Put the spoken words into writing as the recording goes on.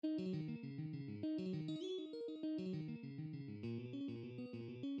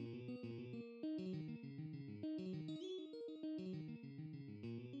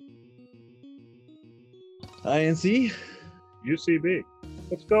INC. UCB.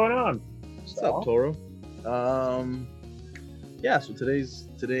 What's going on? What's up, Toro? Yeah. So today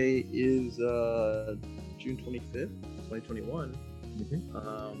is June 25th, 2021.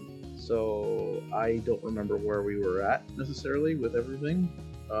 So I don't remember where we were at necessarily with everything.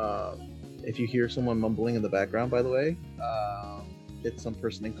 If you hear someone mumbling in the background, by the way, it's some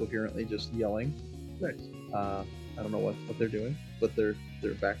person incoherently just yelling. Nice. I don't know what they're doing, but they're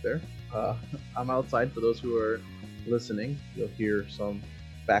back there. I'm outside. For those who are listening, you'll hear some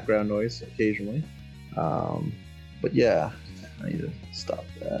background noise occasionally. But yeah, I need to stop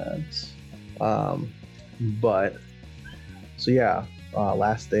that. But so yeah,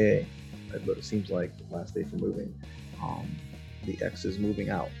 last day. But it seems like the last day for moving. The X is moving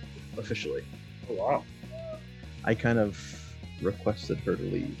out officially. Oh wow. I kind of requested her to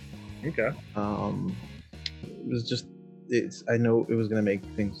leave. Okay. It was just I know it was going to make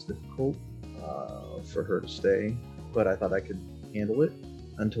things difficult for her to stay, but I thought I could handle it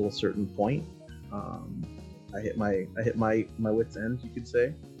until a certain point. I hit my wit's end, you could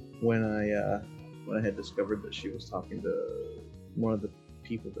say, when I had discovered that she was talking to one of the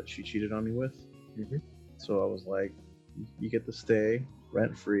people that she cheated on me with. So I was like, you get to stay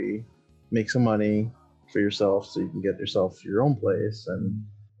rent free, make some money for yourself so you can get yourself your own place, and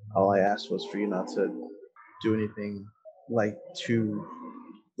all I asked was for you not to do anything like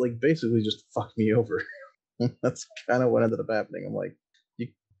basically just fuck me over. That's kind of what ended up happening. I'm like, you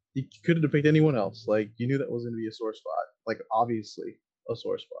could have picked anyone else. Like, you knew that was going to be a sore spot, like obviously a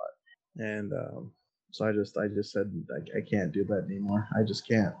sore spot. And so I just said I can't do that anymore. I just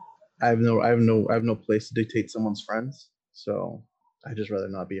can't. I have no place to dictate someone's friends. So I just rather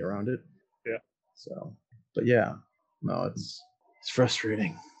not be around it. Yeah. So, but yeah, no, it's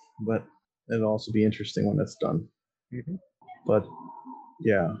frustrating, but it'll also be interesting when it's done. But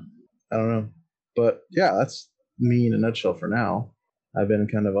yeah, I don't know. But yeah, that's me in a nutshell for now. I've been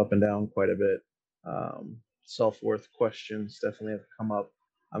kind of up and down quite a bit. Self-worth questions definitely have come up.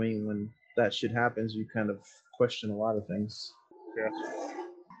 I mean, when that shit happens, you kind of question a lot of things. Yeah.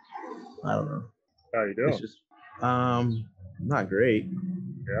 I don't know. How you doing? It's just not great.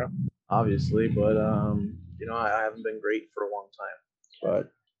 Yeah. Obviously, but I haven't been great for a long time.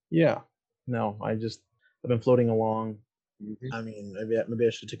 But yeah, no, I've been floating along. I mean, maybe I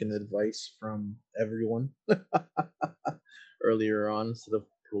should have taken advice from everyone earlier on instead of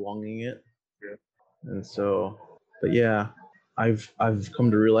prolonging it. Yeah. And so, but yeah, I've come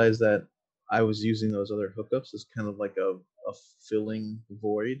to realize that I was using those other hookups as kind of like a filling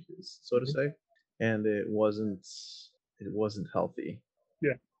void, so to say, and it wasn't healthy.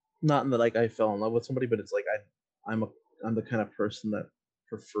 Yeah. Not in that like I fell in love with somebody, but it's like I'm the kind of person that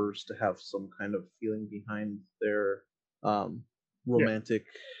prefers to have some kind of feeling behind their romantic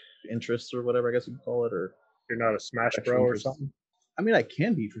interests or whatever I guess you could call it. Or you're not a smash bro or something? I mean, I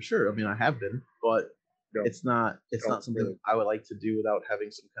can be for sure. I mean, I have been, but it's not something really. I would like to do without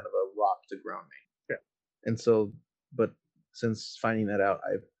having some kind of a rock to ground me. Yeah. And so, but since finding that out,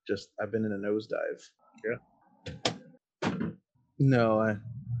 I've been in a nosedive. Yeah. No, I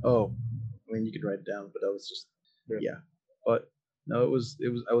mean, you could write it down, but I was just yeah. But no, it was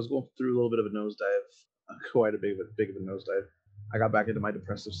I was going through a little bit of a nosedive, quite a big of a nosedive. I got back into my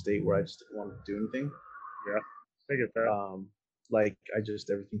depressive state where I just didn't want to do anything. Yeah, I get that. Like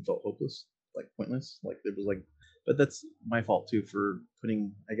everything felt hopeless, like pointless. Like it was like, but that's my fault too for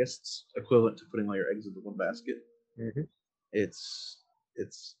putting. I guess it's equivalent to putting all your eggs into one basket. It's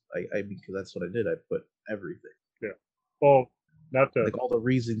because that's what I did. I put everything. Yeah. Well, not to like all the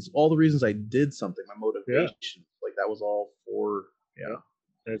reasons I did something. My motivation, like that was all for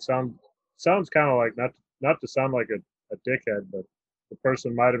And it sounds kind of like not to sound like a dickhead, but the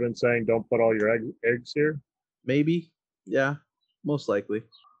person might have been saying, "Don't put all your eggs here." Maybe, yeah, most likely.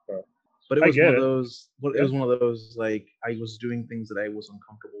 But it was one of those. It was one of those like I was doing things that I was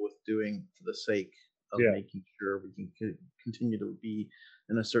uncomfortable with doing for the sake of making sure we can continue to be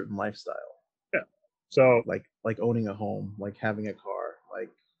in a certain lifestyle. Yeah. So like owning a home, like having a car, like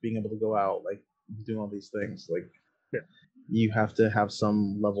being able to go out, like doing all these things. Like you have to have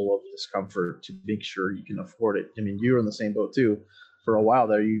some level of discomfort to make sure you can afford it. I mean, you were in the same boat too. For a while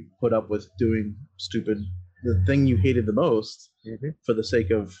there, you put up with doing the thing you hated the most for the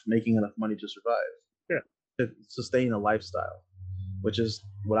sake of making enough money to survive. Yeah. To sustain a lifestyle, which is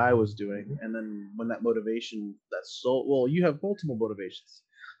what I was doing. And then when that motivation, you have multiple motivations.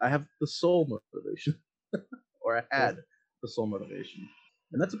 I have the sole motivation, or I had the sole motivation.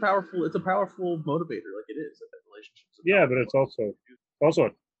 And it's a powerful motivator, like it is. Like relationships. Yeah, but it's also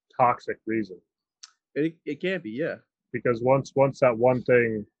a toxic reason. It can be, yeah. Because once that one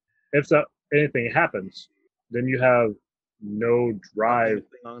thing, if that anything happens, then you have no Nothing drive, to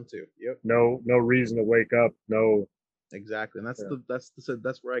cling on to. Yep. no reason to wake up, no. Exactly, and Yeah,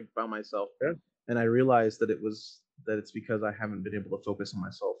 that's where I found myself, yeah, and I realized that it's because I haven't been able to focus on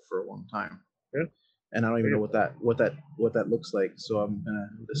myself for a long time, yeah. and I don't I even know get that. what that looks like. So I'm gonna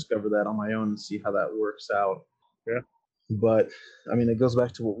Mhm. discover that on my own and see how that works out. Yeah, But I mean, it goes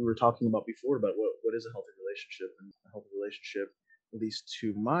back to what we were talking about before about what is a healthy relationship, and a healthy relationship, at least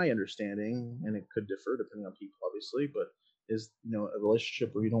to my understanding, and it could differ depending on people, obviously, but is a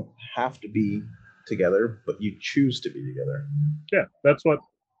relationship where you don't have to be together, but you choose to be together. yeah. That's why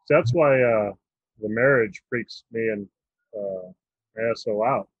the marriage freaks me and ASO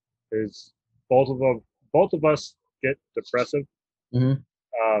out. Is both of them, both of us get depressive. Mm-hmm.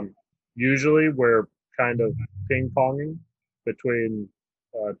 Um, Usually, we're kind of ping ponging between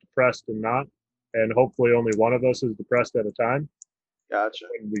depressed and not, and hopefully, only one of us is depressed at a time. Gotcha.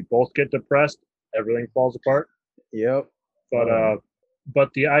 When we both get depressed, everything falls apart. Yep. But Oh yeah.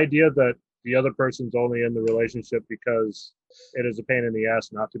 the idea that the other person's only in the relationship because it is a pain in the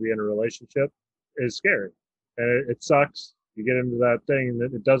ass not to be in a relationship is scary, and it sucks. You get into that thing, and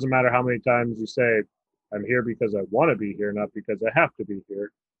it doesn't matter how many times you say, "I'm here because I want to be here, not because I have to be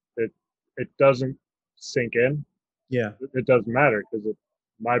here." It it doesn't sink in. Yeah. It doesn't matter because it's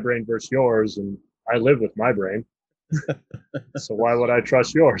my brain versus yours, and I live with my brain. So why would I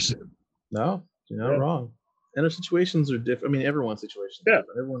trust yours? No, you're not Yeah, wrong. And our situations are different. I mean, everyone's situation is yeah,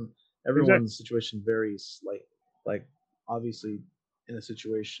 different. exactly. Everyone's situation varies slightly. Like, obviously, in a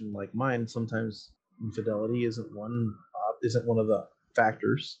situation like mine, sometimes infidelity isn't one of the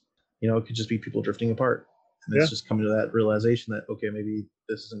factors. It could just be people drifting apart, and it's Yeah, just coming to that realization that, okay, maybe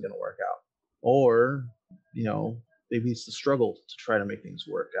this isn't going to work out, or you know, maybe it's the struggle to try to make things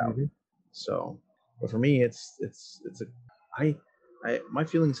work out. hmm, So, but for me, it's a I my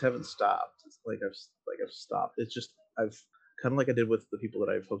feelings haven't stopped. It's like I've stopped. It's just I've kind of like I did with the people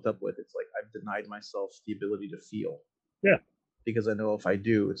that I've hooked up with. It's like I've denied myself the ability to feel yeah, because I know if I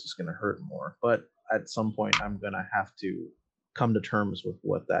do, it's just gonna hurt more. But at some point, I'm gonna have to come to terms with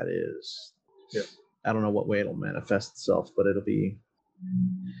what that is. yeah. I don't know what way it'll manifest itself, but it'll be.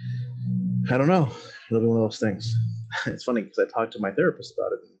 I don't know. It'll be one of those things. It's funny because I talked to my therapist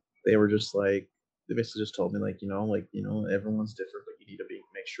about it. And they were just like, they basically just told me everyone's different, but you need to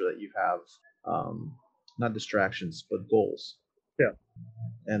make sure that you have not distractions but goals Yeah.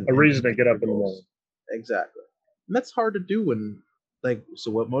 and A reason to hit get your up in the morning. goals. Exactly, and that's hard to do when so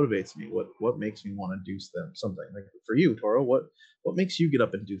what motivates me? What makes me want to do something? Like for you, Toro, what makes you get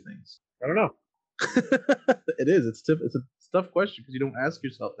up and do things? I don't know. It is. It's a tough question because you don't ask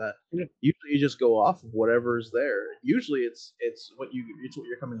yourself that. Yeah, Usually, you just go off of whatever's there. Usually, it's what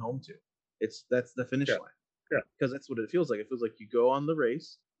you're coming home to. That's the finish yeah, line yeah, because that's what it feels like. It feels like you go on the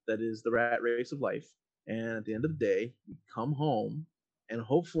race that is the rat race of life, and at the end of the day, you come home and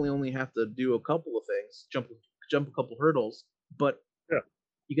hopefully only have to do a couple of things, jump a couple hurdles, but yeah,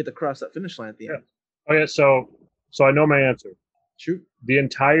 you get to cross that finish line at the yeah. end. Okay, so I know my answer. Shoot. The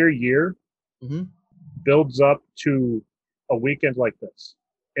entire year Mm-hmm. builds up to a weekend like this.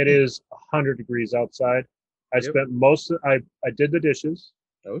 It Hmm. is 100 degrees outside. I Yep. spent I did the dishes.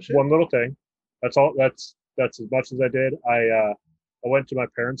 Oh shit. One little thing. That's all. That's as much as I did. I went to my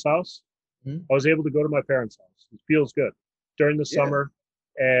parents' house. Mm-hmm. I was able to go to my parents' house. It feels good during the Yeah. summer,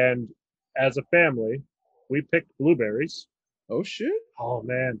 and as a family, we picked blueberries. Oh shit. Oh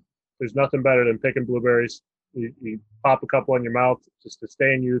man, there's nothing better than picking blueberries. You pop a couple in your mouth just to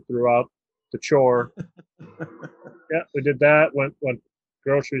stay in you throughout the chore. Yeah, we did that. Went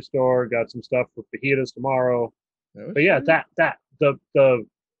grocery store, got some stuff for fajitas tomorrow. Oh But yeah, shit. the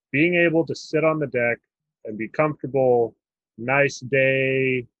being able to sit on the deck and be comfortable, nice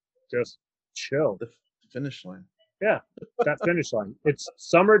day, just chill. The finish line. Yeah, that finish line. It's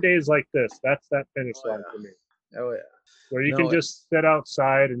summer days like this. That's that finish Oh line for yeah. me, Oh yeah. where you can No. just sit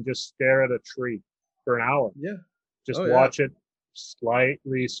outside and just stare at a tree for an hour. Yeah. Just Oh yeah. watch it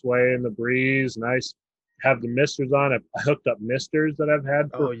slightly sway in the breeze. Nice. Have the misters on. I hooked up misters that I've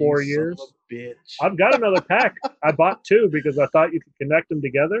had for Oh, you four son of years. a bitch. I've got another pack. I bought two because I thought you could connect them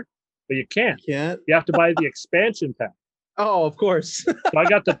together, but you You can't. can't. You have to buy the expansion pack. Oh, of course. So I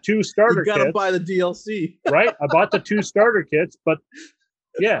got the two starter You gotta kits, buy the DLC. right? I bought the two starter kits, but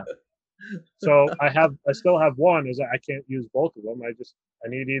yeah. So I still have one. Is I can't use both of them. I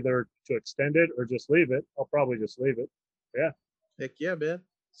need either to extend it or just leave it. I'll probably just leave it. Yeah. Heck yeah, man.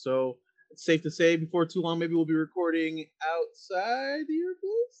 So it's safe to say before too long, maybe we'll be recording outside your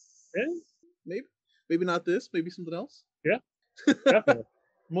place. Yeah. Maybe. Maybe not this. Maybe something else. Yeah. Definitely.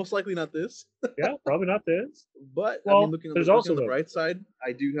 Most likely not this. Yeah. Probably not this. But I mean, Well, there's looking also on the bright side,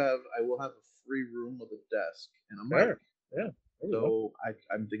 I will have free room with a desk and a mic. There. Yeah. There we go. So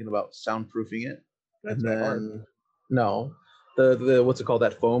I'm thinking about soundproofing it, That's and not hard. then no, the what's it called,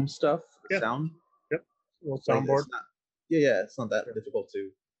 that foam stuff, the Yeah. sound. Yep. A little Like, soundboard. it's not, yeah, it's not that Yeah. difficult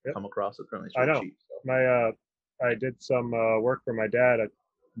to Yep. come across. Apparently, it's I really know. cheap. So. My I did some work for my dad a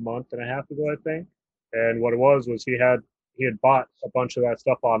month and a half ago, I think. And what it was he had bought a bunch of that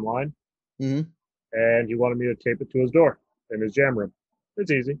stuff online, Hmm. and he wanted me to tape it to his door in his jam room.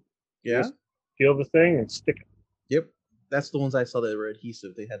 It's easy. Yeah. Just peel the thing and stick it. Yep. That's the ones I saw that were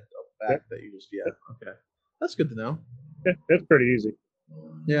adhesive. They had a back Yep. that you just Okay. That's good to know. Yeah, it's pretty easy.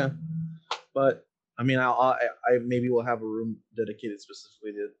 Yeah, but I mean, I maybe will have a room dedicated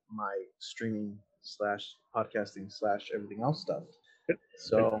specifically to my streaming slash podcasting slash everything else stuff. Yep.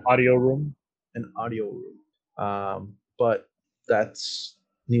 So An audio room. An audio room. But that's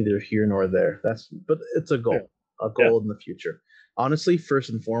neither here nor there. But it's a goal, in the future. Honestly, first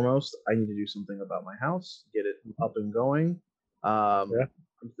and foremost, I need to do something about my house, get it up and going. I'm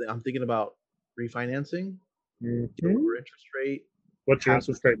thinking about refinancing, get a lower interest rate. What's your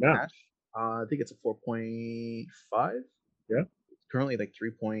interest rate now? I think it's a 4.5. Yeah. It's currently like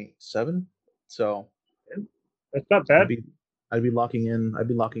 3.7. So that's not bad. I'd be locking in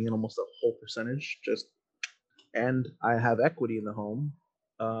almost a whole percentage and I have equity in the home.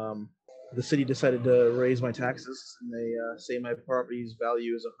 The city decided to raise my taxes, and they say my property's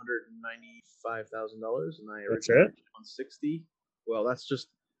value is $195,000, and I originally 160. Well, that's just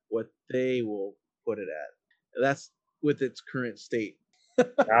what they will put it at. That's with its current state.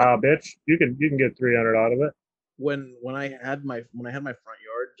 Bitch, you can get 300 out of it. When I had my front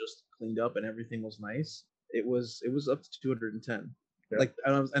yard just cleaned up and everything was nice, it was up to 210. Yeah. Like,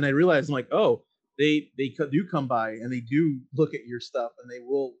 and I realized, I'm like, oh, they do come by and they do look at your stuff and they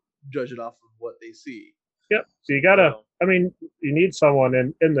will judge it off of what they see. Yep. So you gotta. I mean, you need someone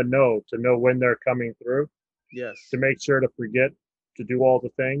in the know to know when they're coming through. Yes. To make sure to forget to do all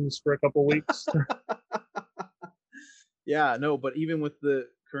the things for a couple weeks. Yeah, no, but even with the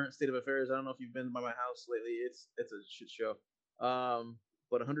current state of affairs, I don't know if you've been by my house lately. It's a shit show.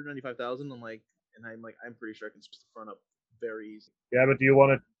 But 195,000, I'm pretty sure I can split the front up very easy. Yeah, but do you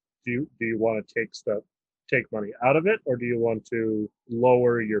want to take money out of it, or do you want to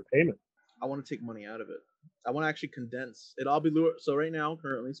lower your payment? I want to take money out of it. I want to actually condense it. I'll be lower. So right now,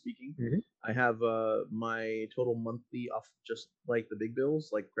 currently speaking, I have my total monthly off just like the big bills,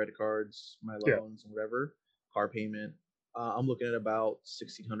 like credit cards, my loans, and whatever, car payment. I'm looking at about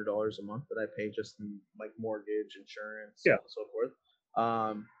 $1,600 a month that I pay just in like mortgage, insurance, and so forth.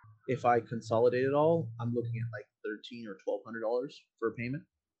 If I consolidate it all, I'm looking at like $1,300 or $1,200 for a payment.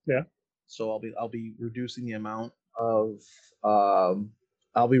 Yeah. So I'll be reducing the amount of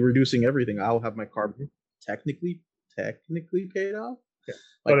I'll be reducing everything. I'll have my car technically paid off. Yeah.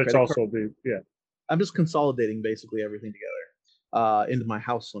 But it's also I'm just consolidating basically everything together into my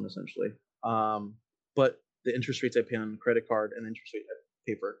house loan essentially. But the interest rates I pay on a credit card and the interest rate I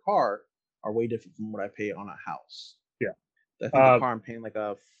pay for a car are way different from what I pay on a house. Yeah. I think the car I'm paying I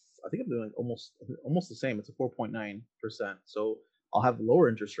think I'm doing almost the same. It's a 4.9%. So I'll have the lower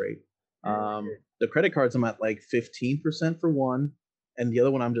interest rate. The credit cards I'm at like 15% for one, and the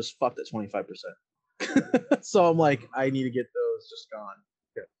other one I'm just fucked at 25%. So I'm like, I need to get those just gone.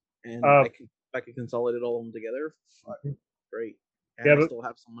 Yeah. And if I could consolidate all of them together, great. And I still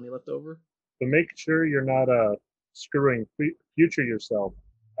have some money left over. But make sure you're not screwing future yourself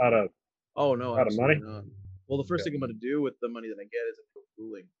out of money. Not. Well, the first thing I'm going to do with the money that I get is go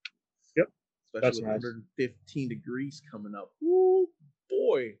cooling. Yep. Especially with 115 degrees coming up. Ooh,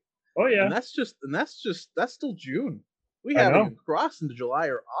 boy. Oh yeah. And that's still June. We haven't even crossed into July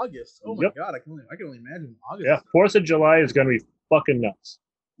or August. Oh my god, I can only imagine August. Yeah, 4th of July is going to be fucking nuts.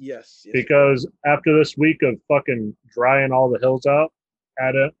 Yes. Because after this week of fucking drying all the hills out,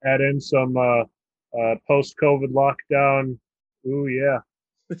 add in some post-COVID lockdown. Ooh yeah.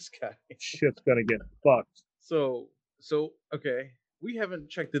 This guy. Shit's gonna get fucked. So okay, we haven't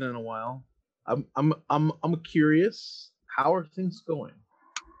checked in a while. I'm curious. How are things going?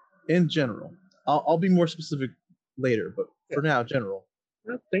 In general, I'll be more specific later, but for now, general.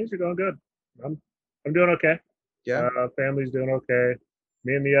 Yeah, things are going good. I'm doing okay. Yeah. Family's doing okay.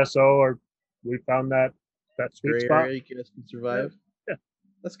 Me and the SO we found that sweet spot. Area you guys can survive. Yeah.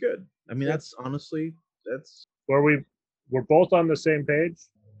 That's good. I mean, that's honestly where we're both on the same page,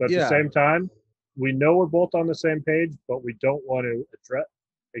 but at the same time, we know we're both on the same page, but we don't want to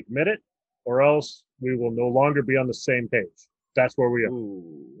admit it, or else we will no longer be on the same page. That's where we are.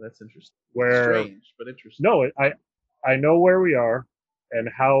 Ooh, that's interesting. Strange, but interesting. No, I know where we are, and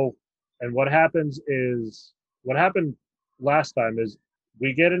what happens is what happened last time is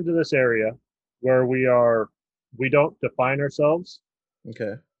we get into this area where we don't define ourselves,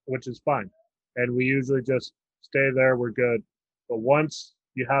 Okay. which is fine. And we usually just stay there, we're good. But once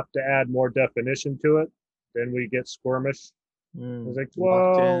you have to add more definition to it, then we get squirmish. It's like,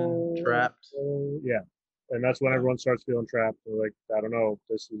 Locked in, whoa, trapped. yeah. And that's when Yeah. everyone starts feeling trapped. They're like, I don't know,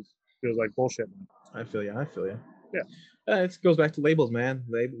 feels like bullshit now. I feel you. I feel you. Yeah. It goes back to labels, man.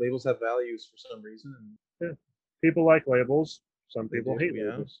 Labels have values for some reason, and Yeah. People like labels. Some they people do. hate Yeah,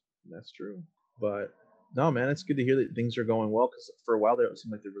 labels. that's true. But no, man, it's good to hear that things are going well because for a while there, it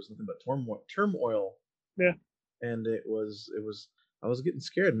seemed like there was nothing but turmoil. Yeah. And it was. I was getting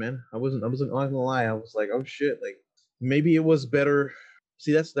scared, man. I wasn't not gonna lie. I was like, oh shit, like maybe it was better.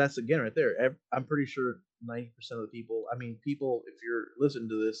 See, that's again right there. I'm pretty sure 90% of the people. I mean, people, if you're listening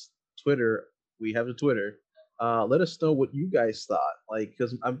to this, Twitter, we have a Twitter. Let us know what you guys thought. Like,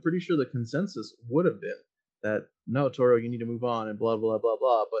 because I'm pretty sure the consensus would have been that no, Toro, you need to move on and blah blah blah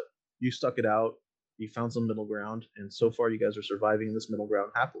blah. But you stuck it out. You found some middle ground, and so far you guys are surviving this middle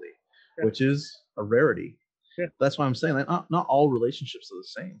ground happily, Yeah. which is a rarity. Yeah. That's why I'm saying like not all relationships are the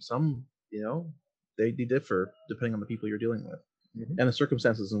same. Some, they differ depending on the people you're dealing with and the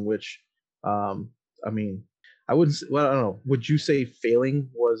circumstances in which. I mean, I wouldn't. Well, I don't know. Would you say failing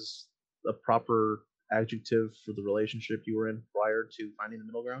was the proper adjective for the relationship you were in prior to finding the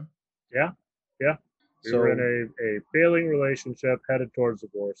middle ground? Yeah. Yeah. We So were in a failing relationship headed towards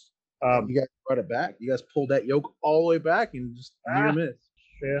divorce. you guys brought it back. You guys pulled that yoke all the way back and just near miss.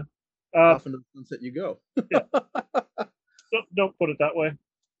 Yeah. Off into the sunset you go. Yeah. Don't put it that way,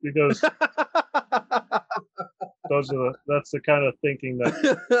 because that's the kind of thinking that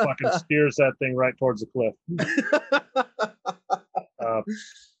fucking steers that thing right towards the cliff.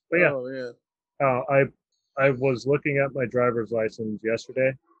 But yeah, oh man. I was looking at my driver's license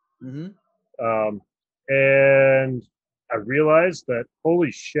yesterday, Mm-hmm. And I realized that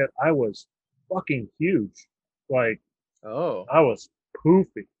holy shit, I was fucking huge. Like Oh, I was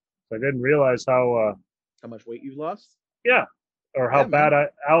poofy. I didn't realize how much weight you lost? yeah, or how Yeah, man. bad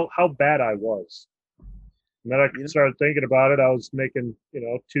how bad I was. And then I started thinking about it. I was making,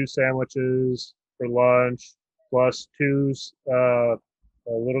 2 sandwiches for lunch, plus 2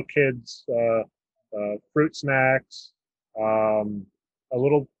 little kids fruit snacks, a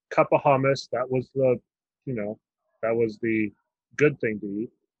little cup of hummus. That was the good thing to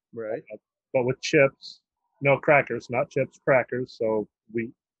eat. Right. But with chips, no crackers, not chips, crackers. So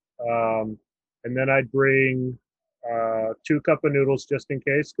wheat. And then I'd bring 2 cup of noodles just in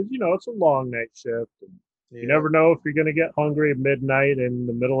case, because it's a long night shift. And you never know if you're going to get hungry at midnight in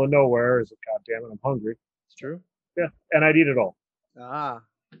the middle of nowhere. Is it? God damn it, I'm hungry. It's true. Yeah, and I'd eat it all. Ah.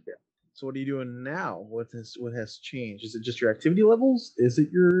 Yeah. So what are you doing now? What has changed? Is it just your activity levels? Is it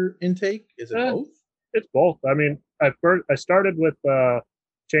your intake? Is it both? It's both. I mean, I started with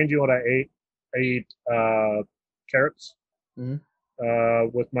changing what I ate. I eat carrots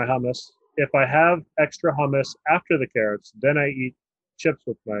with my hummus. If I have extra hummus after the carrots, then I eat chips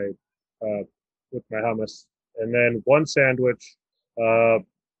with my hummus, and then 1 sandwich,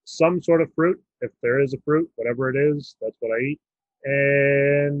 some sort of fruit. If there is a fruit, whatever it is, that's what I eat,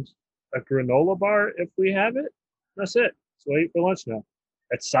 and a granola bar if we have it. That's it. So I eat for lunch now.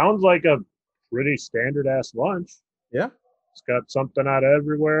 It sounds like a pretty standard ass lunch. Yeah. It's got something out of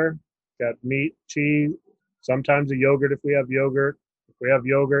everywhere. Got meat, cheese, sometimes a yogurt if we have yogurt. If we have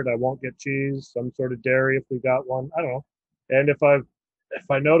yogurt, I won't get cheese, some sort of dairy if we got one. I don't know. And if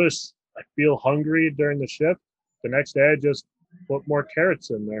I notice I feel hungry during the shift, the next day I just put more carrots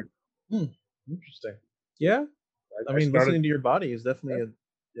in there. Interesting. Yeah. I mean, listening to your body is definitely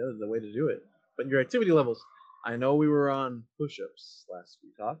the way to do it. But your activity levels, I know we were on push-ups last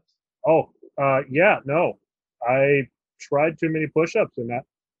we talked. Oh, yeah, no. I tried too many push-ups and that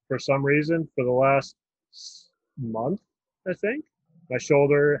for some reason for the last month, I think, my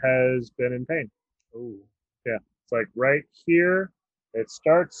shoulder has been in pain. Oh. Yeah. It's like right here, it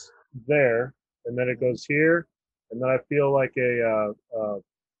starts there, and then it goes here, and then I feel like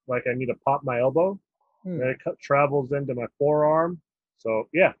like I need to pop my elbow. And then it travels into my forearm. So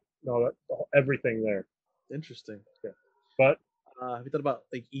yeah, no, everything there. Interesting. Yeah. But have you thought about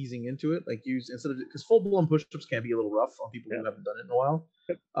like easing into it, like use instead of because full blown push-ups can be a little rough on people who haven't done it in a while.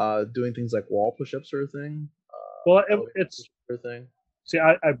 Doing things like wall push-ups or a thing. Well, it's a thing. See,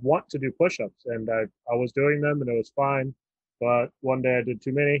 I want to do push-ups, and I was doing them, and it was fine. But one day I did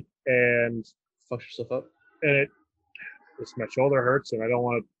too many, and fucked yourself up. And my shoulder hurts, and I don't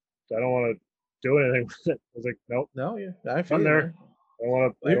want to do anything with it. I was like, nope. No, yeah, I feel there. I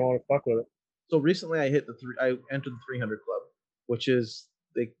don't want to fuck with it. So recently, I entered the 300 club, which is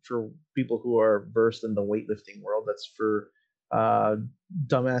for people who are versed in the weightlifting world. That's for uh,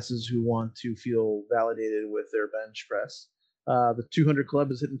 dumbasses who want to feel validated with their bench press. The 200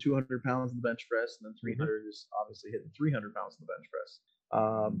 club is hitting 200 pounds in the bench press, and then 300 is obviously hitting 300 pounds in the bench press.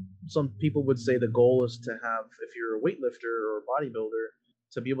 Some people would say the goal is to have, if you're a weightlifter or a bodybuilder,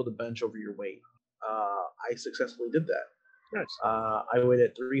 to be able to bench over your weight. I successfully did that. Nice. I weighed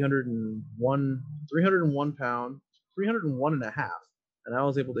at 301 pound, 301 and a half, and I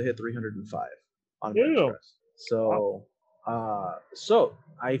was able to hit 305 on bench Ew. press. So, so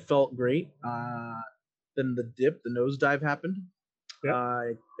I felt great. Then the nosedive happened. Yep.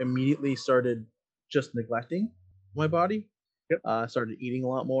 I immediately started just neglecting my body. Yep. Started eating a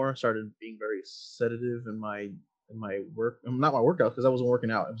lot more. Started being very sedative in my work. Not my workout, because I wasn't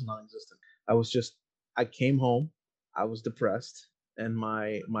working out. It was non-existent. I came home. I was depressed, and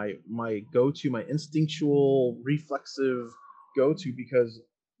my go-to, my instinctual, reflexive go-to, because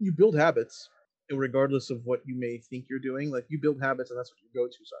you build habits, and regardless of what you may think you're doing, like, you build habits, and that's what your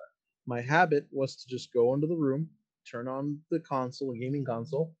go-tos are. My habit was to just go into the room, turn on the console, a gaming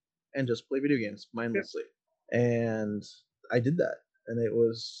console, and just play video games mindlessly. And I did that, and it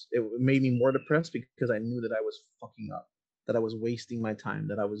made me more depressed because I knew that I was fucking up, that I was wasting my time,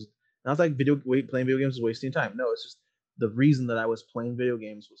 that I was not like playing video games was wasting time. No, it's just the reason that I was playing video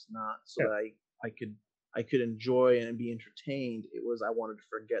games was not so that I could enjoy and be entertained. It was, I wanted to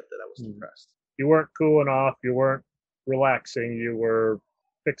forget that I was depressed. You weren't cooling off. You weren't relaxing. You were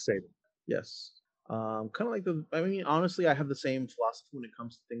fixated. Yes. Kind of like honestly, I have the same philosophy when it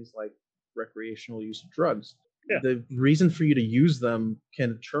comes to things like recreational use of drugs. Yeah. The reason for you to use them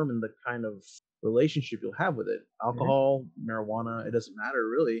can determine the kind of relationship you'll have with it. Alcohol, marijuana, it doesn't matter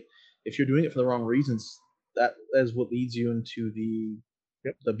really. If you're doing it for the wrong reasons, that is what leads you into the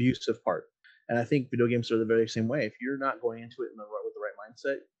abusive part. And I think video games are the very same way. If you're not going into it with the right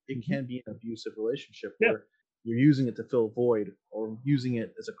mindset, it can be an abusive relationship where you're using it to fill a void, or using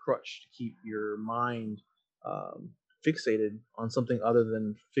it as a crutch to keep your mind fixated on something other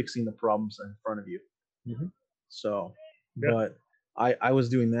than fixing the problems in front of you. So, but I was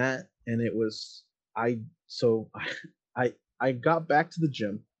doing that, and it was I got back to the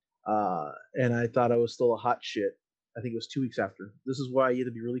gym, and I thought I was still a hot shit. I think it was 2 weeks after. This is why you have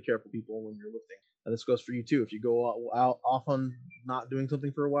to be really careful, people, when you're lifting. And this goes for you too. If you go out off on not doing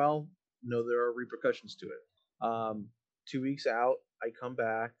something for a while, know there are repercussions to it. 2 weeks out, I come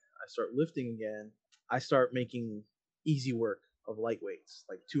back, I start lifting again. I start making easy work of light weights,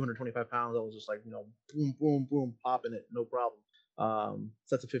 like 225 pounds. I was just like, boom, boom, boom, popping it, no problem.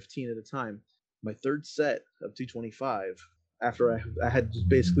 Sets of 15 at a time. My third set of 225, after I had just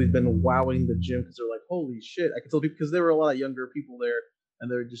basically been wowing the gym, because they're like, holy shit. I could tell people, because there were a lot of younger people there, and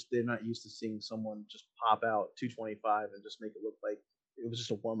they're not used to seeing someone just pop out 225 and just make it look like it was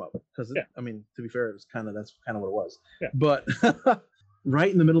just a warm up. Because I mean, to be fair, that's kind of what it was. Yeah. But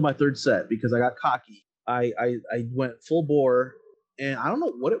right in the middle of my third set, because I got cocky, I went full bore, and I don't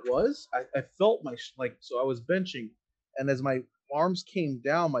know what it was. I felt so I was benching, and as my arms came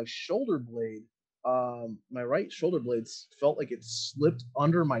down, my shoulder blade, my right shoulder blades felt like it slipped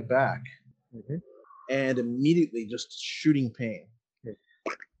under my back, and immediately just shooting pain.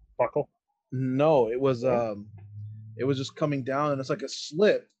 Buckle? No, it was just coming down, and it's like a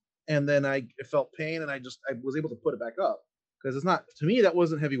slip, and then I felt pain, and I was able to put it back up, because it's not, to me, that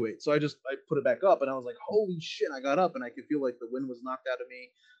wasn't heavyweight. So I put it back up, and I was like, holy shit. I got up, and I could feel like the wind was knocked out of me.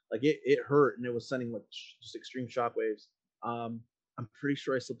 Like it hurt, and it was sending like just extreme shock waves. I'm pretty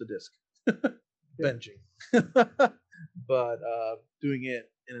sure I slipped a disc benching, but doing it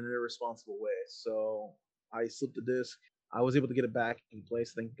in an irresponsible way. So I slipped a disc. I was able to get it back in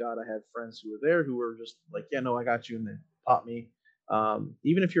place. Thank God I had friends who were there who were just like, yeah, no, I got you, and they popped me.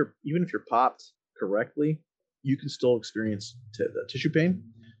 Even if you're popped correctly, you can still experience the tissue pain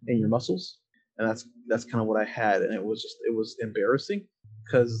in your muscles, and that's kind of what I had. And it was embarrassing,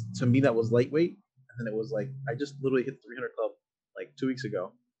 because to me that was lightweight, and then it was like I just literally hit 300 club like 2 weeks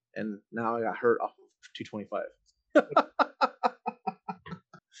ago, and now I got hurt off of 225.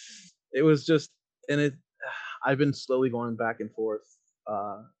 It was just, and I've been slowly going back and forth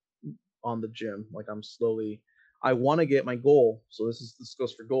on the gym. Like I want to get my goal. So this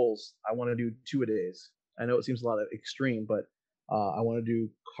goes for goals. I want to do 2 a days. I know it seems a lot extreme, but I want to do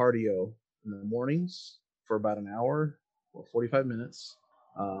cardio in the mornings for about an hour or 45 minutes,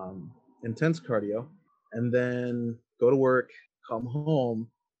 intense cardio, and then go to work, come home,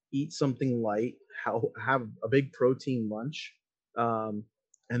 eat something light, have a big protein lunch,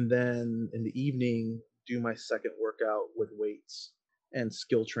 and then in the evening do my second workout with weights and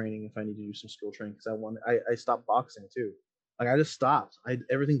skill training if I need to do some skill training, because I stopped boxing too. Like I just stopped.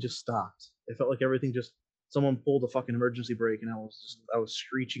 Everything just stopped. It felt like everything just someone pulled a fucking emergency brake, and I was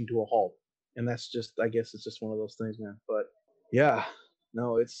screeching to a halt. And that's just, I guess it's just one of those things, man. But yeah,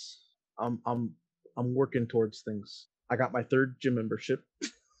 no, it's I'm working towards things. I got my third gym membership.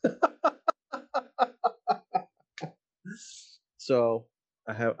 So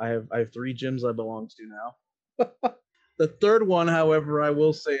I have three gyms I belong to now. The third one, however, I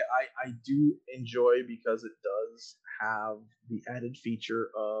will say I do enjoy because it does have the added feature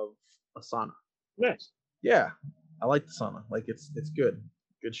of a sauna. Nice. Yeah, I like the sauna. Like it's good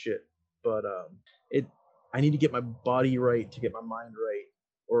shit. But it I need to get my body right to get my mind right,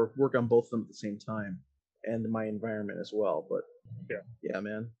 or work on both of them at the same time, and my environment as well. But yeah,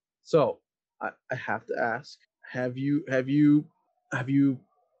 man. So I have to ask: have you?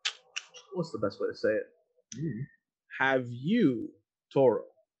 What's the best way to say it? Have you, Toro?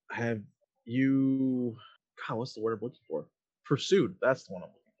 Have you? God, what's the word I'm looking for? Pursued. That's the one I'm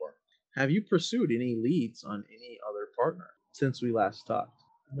looking for. Have you pursued any leads on any other partner since we last talked?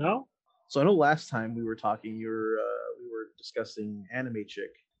 No. So I know last time we were talking, we were discussing Anime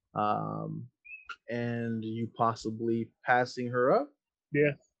Chick, and you possibly passing her up.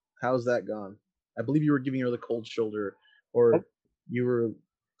 Yeah. How's that gone? I believe you were giving her the cold shoulder, Oh. or you were.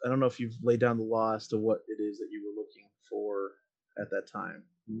 I don't know if you've laid down the law as to what it is that you were looking for at that time.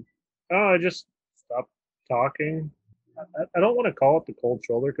 Oh, I just stopped talking. I don't want to call it the cold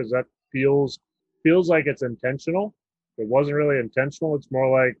shoulder because that feels like it's intentional. It wasn't really intentional. It's more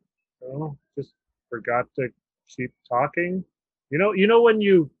like, oh, just forgot to keep talking.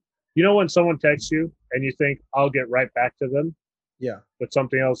 When someone texts you and you think I'll get right back to them, Yeah. but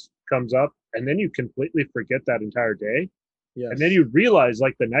something else comes up, and then you completely forget that entire day, Yes. and then you realize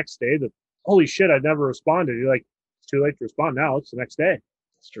like the next day that holy shit, I never responded. You're like, it's too late to respond now. It's the next day.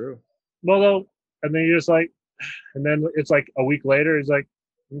 It's true. Well, though, and then you're just like, and then it's like a week later, he's like,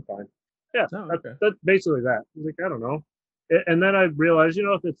 I'm fine. Yeah, Oh, okay. that's basically that. He's like, I don't know. And then I realized,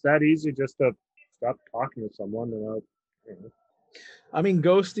 if it's that easy just to stop talking to someone, I mean,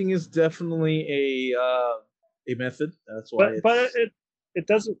 ghosting is definitely a method. That's why. But it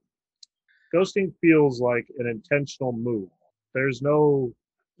doesn't. Ghosting feels like an intentional move. There's no.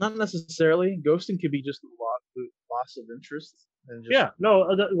 Not necessarily. Ghosting could be just loss of interest. And just, Yeah, no.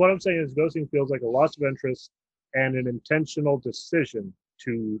 What I'm saying is, ghosting feels like a loss of interest and an intentional decision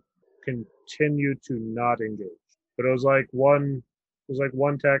to continue to not engage. But it was like one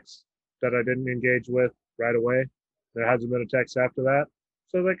text that I didn't engage with right away. There hasn't been a text after that.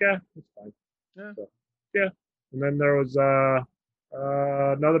 So I was like, yeah, it's fine. Yeah. So, yeah. And then there was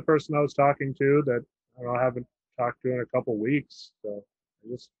another person I was talking to that I haven't talked to in a couple weeks. So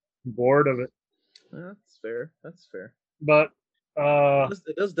I'm just bored of it. That's fair. That's fair. But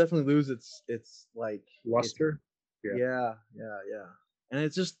it does definitely lose its like luster. Yeah. And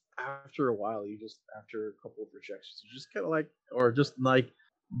it's just after a while, after a couple of rejections, you just kind of like, or just like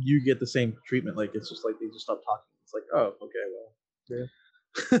you get the same treatment. Like it's just like they just stop talking. It's like, oh, okay, well, yeah.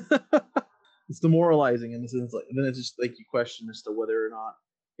 It's demoralizing in the sense, like, then it's just like you question as to whether or not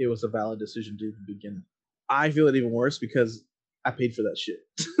it was a valid decision to even begin. I feel it even worse because I paid for that shit.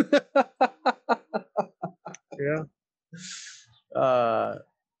 Yeah.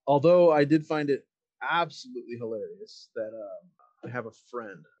 Although I did find it absolutely hilarious that I have a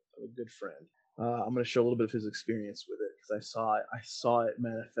good friend. I'm going to show a little bit of his experience with it because I saw it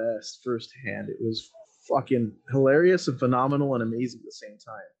manifest firsthand. It was fucking hilarious and phenomenal and amazing at the same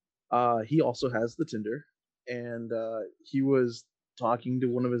time. He also has the Tinder, and he was talking to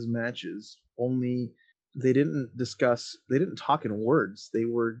one of his matches. Only they didn't talk in words. They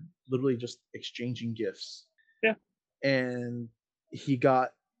were literally just exchanging gifts. Yeah. And he got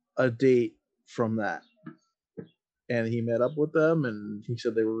a date from that. And he met up with them, and he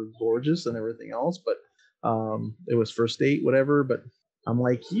said they were gorgeous and everything else, but it was first date, whatever. But I'm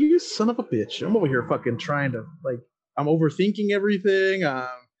like, you son of a bitch! I'm over here fucking trying to I'm overthinking everything. I'm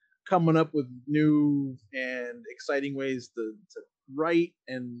coming up with new and exciting ways to write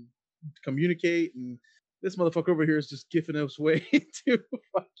and communicate, and this motherfucker over here is just giving us way to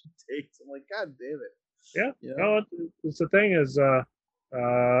fucking dates. I'm like, God damn it! Yeah. No, it's the thing is,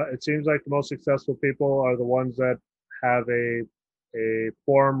 it seems like the most successful people are the ones that have a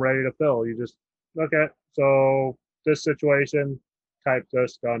form ready to fill. You just okay. So this situation, type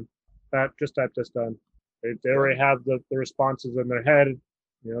this done. Just type this done. They already have the responses in their head.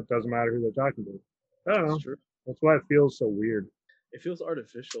 It doesn't matter who they're talking to. I don't know. True. That's why it feels so weird. It feels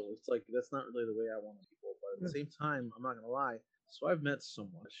artificial. It's like that's not really the way I want people. But at the same time, I'm not gonna lie. So I've met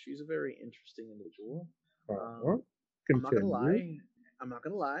someone. She's a very interesting individual. I'm not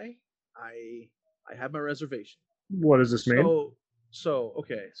gonna lie. I have my reservation. What does this mean? So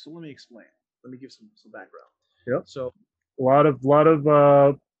okay. So let me explain. let me give some background. Yep. So A lot of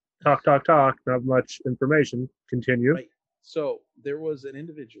talk, not much information. Continue. right. So there was an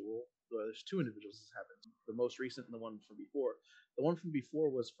individual. Well, there's two individuals this happened. The most recent and the one from before. The one from before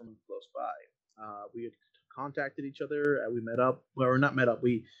was from close by. We had contacted each other. We met up. Well, or not met up.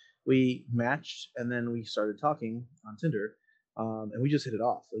 We matched, and then we started talking on Tinder, and we just hit it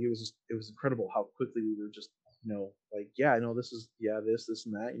off. Like it was incredible how quickly we were just like yeah, I know this is this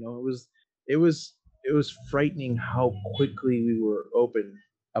and that. It was it was frightening how quickly we were open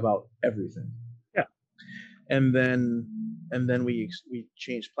about everything. Yeah. And then we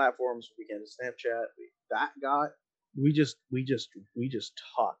changed platforms. We began to Snapchat. We just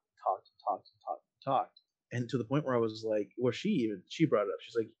talked, and to the point where I was like, well, she brought it up.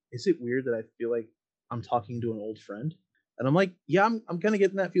 She's like, is it weird that I feel like I'm talking to an old friend? And I'm like, yeah, I'm kind of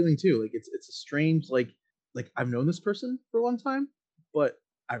getting that feeling too. Like it's a strange like I've known this person for a long time, but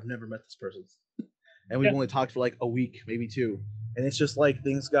I've never met this person, and we've only talked for like a week, maybe two, and it's just like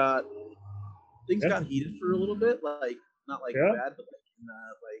things got heated for a little bit, like not like bad, but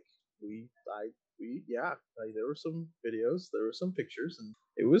like like there were some videos, there were some pictures, and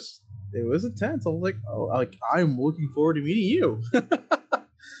it was intense. I was like, oh, like I'm looking forward to meeting you.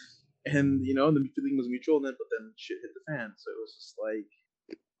 And the feeling was mutual, and but then shit hit the fan, so it was just like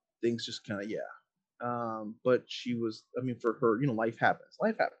things just kind of but she was, I mean, for her, life happens.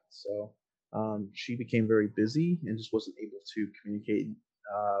 So she became very busy and just wasn't able to communicate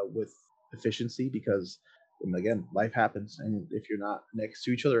with efficiency because, again, life happens. And if you're not next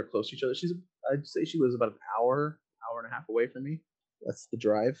to each other or close to each other, I'd say she lives about an hour and a half away from me. That's the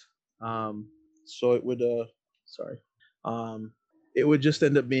drive. So it would, it would just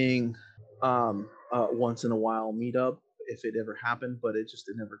end up being once in a while meetup if it ever happened, but it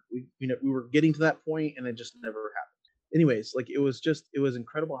never. We were getting to that point, and it just never happened. Anyways, like it was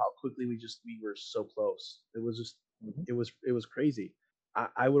incredible how quickly we were so close. It was just it was crazy.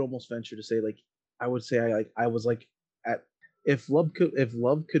 I would almost venture to say, like, I would say I was like at if love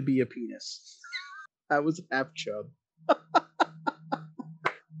could be a penis, I was half chub.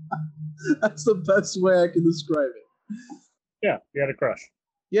 That's the best way I can describe it. Yeah, you had a crush.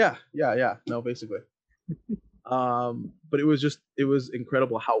 Yeah. No, basically. But it was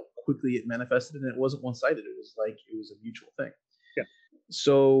incredible how quickly it manifested, and it wasn't one-sided. It was a mutual thing. Yeah.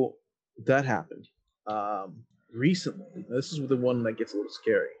 So that happened. Recently, this is the one that gets a little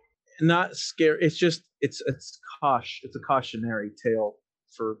scary. Not scary. It's just it's a cautionary tale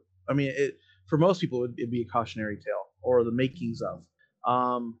for. I mean, for most people it'd be a cautionary tale or the makings of.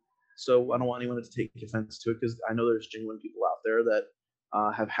 So I don't want anyone to take offense to it because I know there's genuine people out there that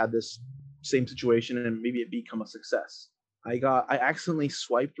have had this same situation and maybe it become a success. I accidentally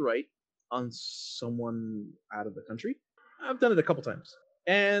swiped right on someone out of the country. I've done it a couple times,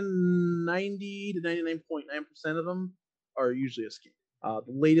 and 90 to 99.9% of them are usually a scam.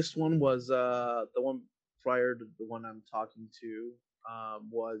 The latest one was the one prior to the one I'm talking to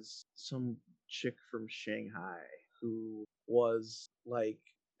was some chick from Shanghai who was like,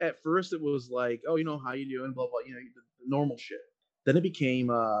 at first it was like, oh, how you doing, blah blah, the normal shit. Then it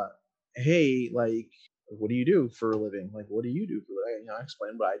became, hey, like, what do you do for a living? Like, what do you do for a living? I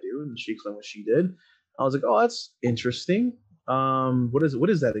explained what I do, and she explained what she did. I was like, oh, that's interesting. What is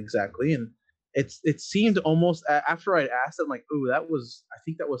that exactly? And it seemed almost after I asked, I'm like, oh, I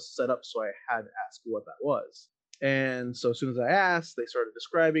think that was set up, so I had to ask what that was. And so as soon as I asked, they started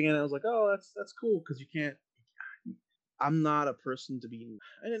describing it. And I was like, oh, that's cool because you can't. I'm not a person to be,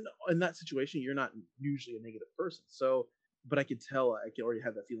 and in that situation, you're not usually a negative person. So, but I could tell, I could already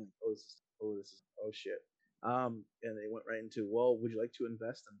have that feeling. Oh shit. And they went right into, well, would you like to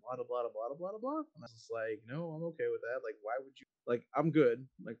invest in blah blah blah blah blah blah? And I was just like, no, I'm okay with that. Like, why would you? Like, I'm good.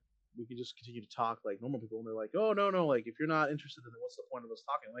 Like, we can just continue to talk like normal people. And they're like, oh no, like if you're not interested, then what's the point of us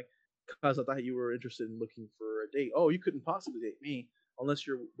talking? Like, because I thought you were interested in looking for a date. Oh, you couldn't possibly date me unless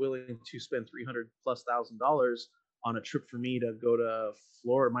you're willing to spend $300,000+ on a trip for me to go to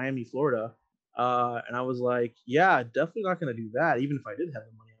Miami, Florida. And I was like, yeah, definitely not going to do that. Even if I did have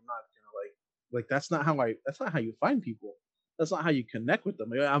the money, I'm not going to like, that's not how you find people. That's not how you connect with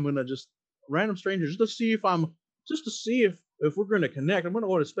them. I'm going to just random strangers just to see if we're going to connect. I'm going to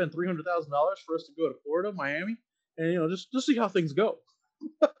want to spend $300,000 for us to go to Florida, Miami, and just see how things go.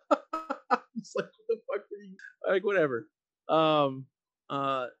 It's like, what the fuck are you, like, whatever.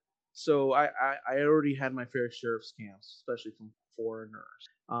 So I already had my fair share of scams, especially from foreigners.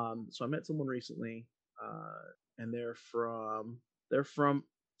 So I met someone recently, and they're from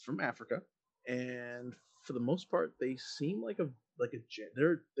Africa, and for the most part, they seem like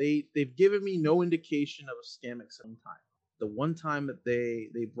they've given me no indication of a scam at some time. The one time that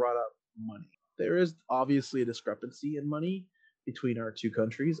they brought up money. There is obviously a discrepancy in money between our two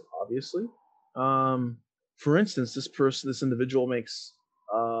countries, obviously. Um, for instance, this individual makes,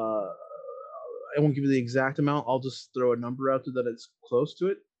 I won't give you the exact amount. I'll just throw a number out there that it's close to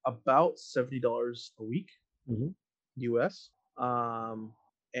it, about $70 a week, Mm-hmm. US.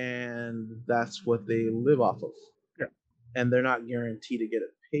 And that's what they live off of. Yeah. And they're not guaranteed to get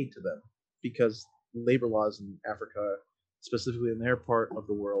it paid to them because labor laws in Africa, specifically in their part of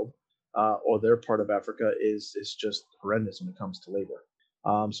the world, or their part of Africa, is just horrendous when it comes to labor.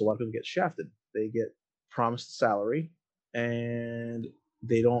 So a lot of people get shafted. They get promised a salary, and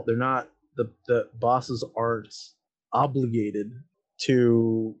they're not, the bosses aren't obligated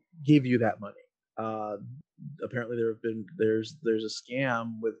to give you that money. Uh, Apparently there's a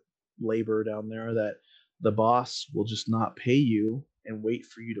scam with labor down there that the boss will just not pay you and wait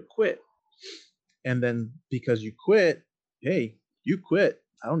for you to quit, and then because you quit, hey, you quit,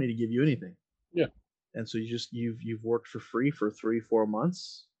 I don't need to give you anything. Yeah. And so you've worked for free for 3-4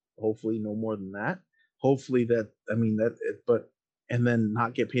 months, hopefully no more than that, hopefully that, I mean that it, but and then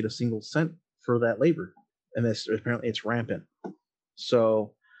not get paid a single cent for that labor. And this, apparently it's rampant.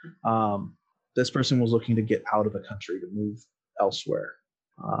 So this person was looking to get out of the country, to move elsewhere,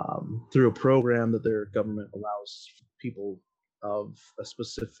 through a program that their government allows people of a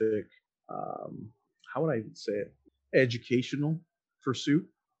specific, how would I say it, educational pursuit,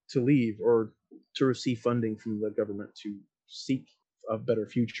 to leave or to receive funding from the government to seek a better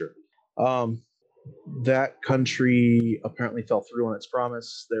future. Um, that country apparently fell through on its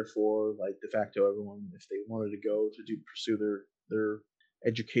promise. Therefore, like de facto, everyone, if they wanted to go to pursue their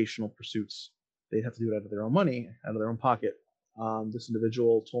educational pursuits, they'd have to do it out of their own money, out of their own pocket. This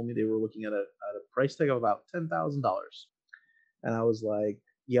individual told me they were looking at a price tag of about $10,000, and I was like,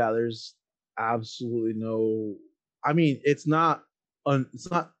 yeah, there's absolutely no. I mean, it's not. It's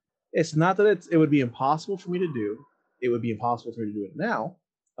not. It's not that it would be impossible for me to do. It would be impossible for me to do it now.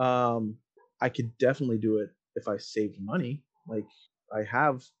 I could definitely do it if I saved money. Like, I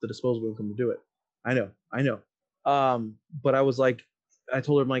have the disposable income to do it. I know. But I was like, I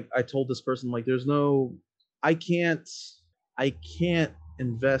told her, like, I told this person, like, there's no, I can't, I can't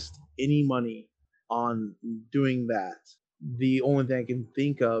invest any money on doing that. The only thing I can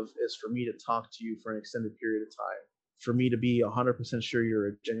think of is for me to talk to you for an extended period of time, for me to be 100% sure you're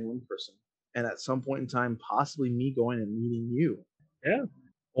a genuine person, and at some point in time, possibly me going and meeting you. Yeah.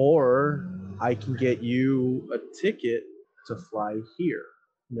 Or I can get you a ticket to fly here.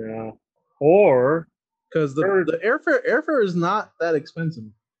 Yeah. Or because the airfare is not that expensive.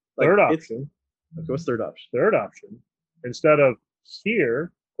 Like, third option. Okay, what's third option? Third option. Instead of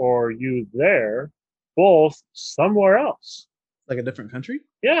here or you there, both somewhere else. Like a different country?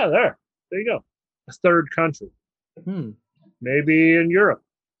 Yeah, there you go. A third country. Maybe in Europe.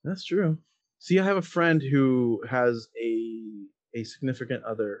 That's true. See, I have a friend who has a significant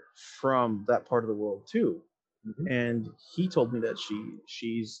other from that part of the world too, and he told me that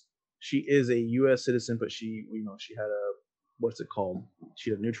she is a U.S. citizen, but she had a, what's it called? She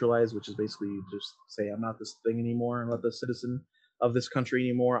had neutralized, which is basically just say, I'm not this thing anymore. I'm not the citizen of this country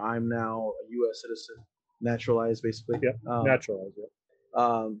anymore. I'm now a U.S. citizen, naturalized, basically. Yeah, naturalized.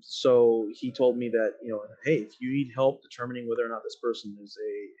 Yeah. So he told me that, hey, if you need help determining whether or not this person is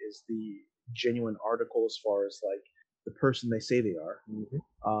the genuine article as far as like the person they say they are,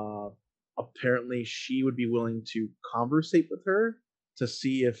 apparently she would be willing to conversate with her to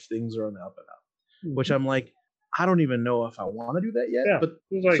see if things are on the up and up. Which I'm like, I don't even know if I want to do that yet. Yeah, but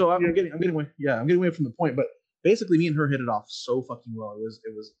like, so I'm getting away. Yeah, I'm getting away from the point. But basically, me and her hit it off so fucking well.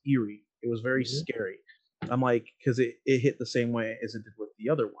 It was eerie. It was very scary. I'm like, because it hit the same way as it did with the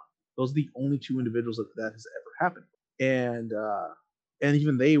other one. Those are the only two individuals that has ever happened. And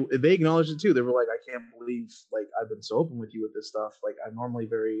even they acknowledged it too. They were like, I can't believe like I've been so open with you with this stuff. Like, I'm normally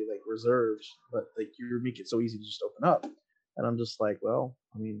very like reserved, but like you make it so easy to just open up. And I'm just like, well,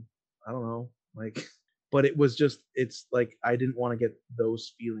 I mean, I don't know, like, but it was just, it's like I didn't want to get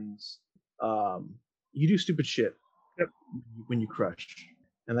those feelings. You do stupid shit when you crush,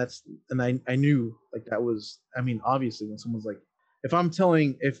 and I knew like that was, I mean, obviously when someone's like, if I'm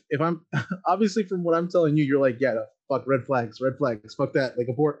obviously from what I'm telling you, you're like, yeah, no, fuck, red flags, fuck that, like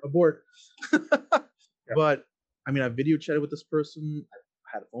abort. But I mean, I've video chatted with this person,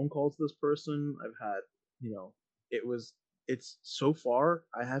 I've had phone calls to this person, I've had, it's so far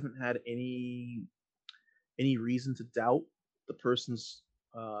I haven't had any reason to doubt the person's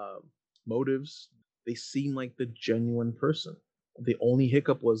motives. They seem like the genuine person. The only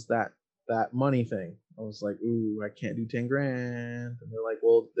hiccup was that money thing. I was like, ooh, I can't do 10 grand. And they're like,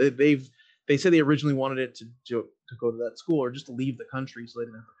 well, they've they said they originally wanted it to go to that school or just to leave the country so they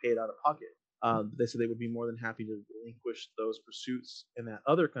didn't have to pay it out of pocket. But they said they would be more than happy to relinquish those pursuits in that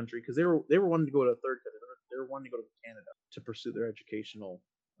other country because they were wanting to go to a third country. They were wanting to go to Canada to pursue their educational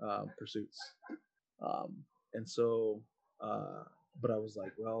pursuits. And so, but I was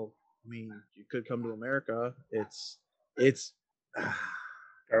like, well, I mean, you could come to America. It's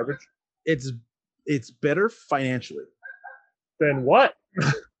Garbage. It's better financially. Then what?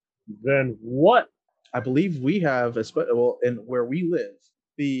 Then what? I believe we have, well, and where we live,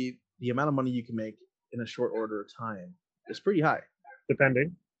 the amount of money you can make in a short order of time is pretty high.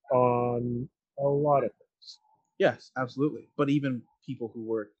 Depending on a lot of things. Yes, absolutely. But even people who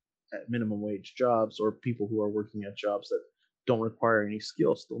work at minimum wage jobs or people who are working at jobs that don't require any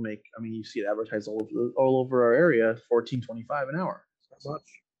skill still make. I mean, you see it advertised all over our area, $14.25 an hour. Not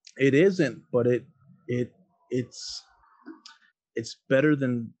much. It isn't, but it's better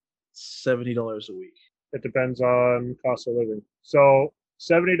than $70 a week. It depends on cost of living. So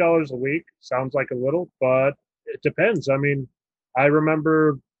 $70 a week sounds like a little, but it depends. I mean, I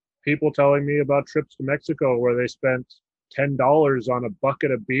remember people telling me about trips to Mexico where they spent $10 on a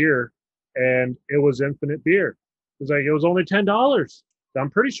bucket of beer and it was infinite beer. It was like, it was only $10. I'm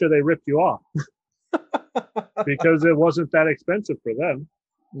pretty sure they ripped you off because it wasn't that expensive for them.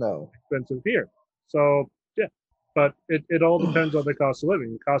 No. Expensive beer. So, yeah. But it all depends on the cost of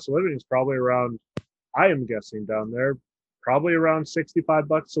living. The cost of living is probably around, I am guessing down there, probably around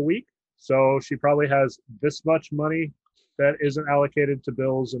 $65 a week. So she probably has this much money that isn't allocated to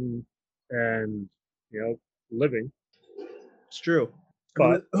bills and living. It's true.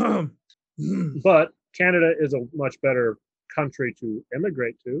 But but Canada is a much better country to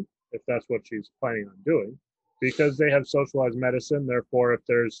immigrate to if that's what she's planning on doing, because they have socialized medicine. Therefore, if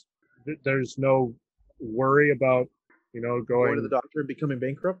there's no worry about going to the doctor and becoming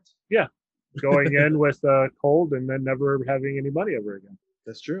bankrupt. Yeah, going in with a cold and then never having any money ever again.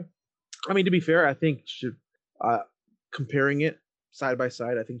 That's true. I mean, to be fair, I think comparing it side by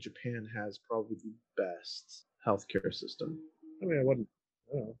side, I think Japan has probably the best healthcare system. I mean, I don't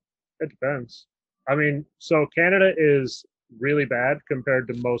know. It depends. I mean, so Canada is really bad compared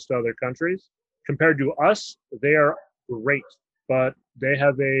to most other countries. Compared to us, they are great, but they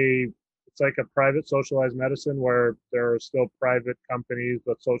have it's like a private socialized medicine where there are still private companies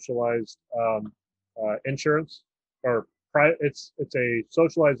with socialized insurance, or it's a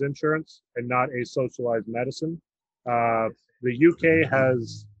socialized insurance and not a socialized medicine. The UK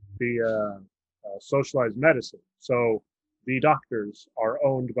has the socialized medicine, so the doctors are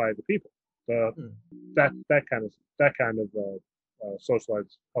owned by the people. That kind of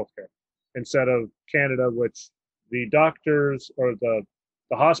socialized healthcare, instead of Canada, which the doctors or the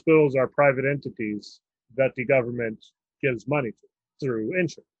hospitals are private entities that the government gives money to through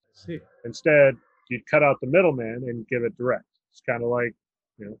insurance. See. Instead, you'd cut out the middleman and give it direct. It's kind of like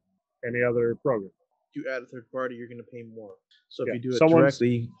any other program. You add a third party, you're going to pay more. So if you do it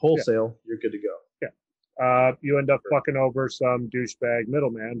directly, wholesale, you're good to go. Yeah. You end up fucking over some douchebag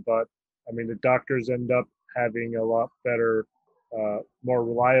middleman, but I mean, the doctors end up having a lot better, more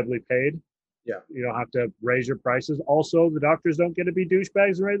reliably paid. Yeah. You don't have to raise your prices. Also, the doctors don't get to be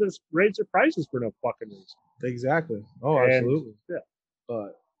douchebags and raise their prices for no fucking reason. Exactly. Oh, absolutely. Yeah.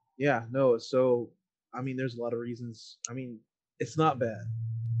 But yeah, no. So, I mean, there's a lot of reasons. I mean, it's not bad.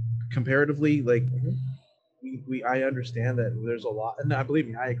 Comparatively, like, I understand that there's a lot, and I believe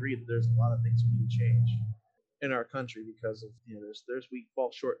me, I agree that there's a lot of things we need to change in our country because of we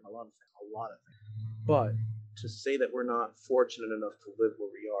fall short in a lot of things. But to say that we're not fortunate enough to live where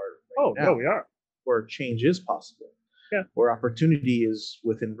we are now, no, we are. Where change is possible, where opportunity is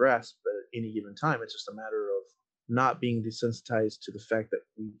within grasp at any given time. It's just a matter of not being desensitized to the fact that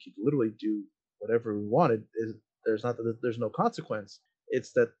we could literally do whatever we wanted. There's no consequence.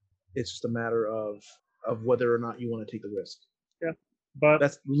 It's just a matter of whether or not you want to take the risk. Yeah, but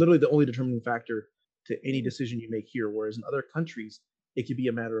that's literally the only determining factor to any decision you make here. Whereas in other countries, it could be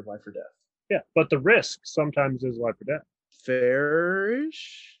a matter of life or death. Yeah, but the risk sometimes is life or death.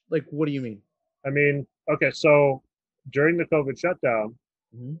 Fairish? Like, what do you mean? I mean, okay, so during the COVID shutdown,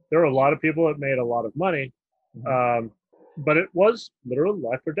 there were a lot of people that made a lot of money, but it was literally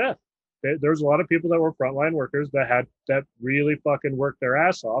life or death. There's a lot of people that were frontline workers that really fucking worked their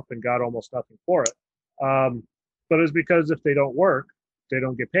ass off and got almost nothing for it. But it's because if they don't work, they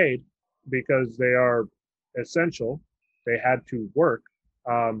don't get paid because they are essential. They had to work.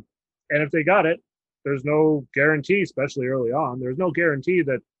 And if they got it, there's no guarantee, especially early on, there's no guarantee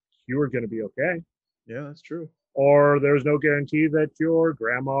that you were going to be okay. Yeah, that's true. Or there's no guarantee that your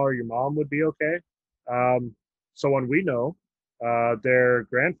grandma or your mom would be okay. Someone we know Their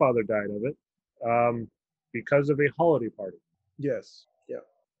grandfather died of it because of a holiday party. Yes. Yeah.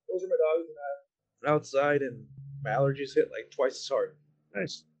 Those are my dogs. And I'm outside, and my allergies hit like twice as hard.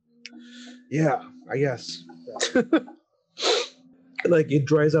 Nice. Yeah, I guess. Like it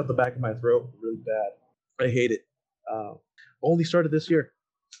dries out the back of my throat really bad. I hate it. Only started this year.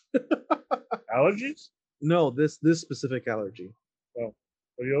 Allergies? No, this specific allergy. Oh,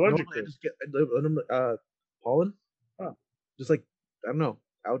 what are you allergic Normally I to? just get pollen. Huh. Just like I don't know,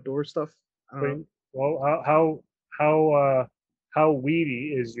 outdoor stuff. I don't know. Well, how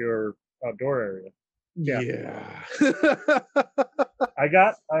weedy is your outdoor area? Yeah.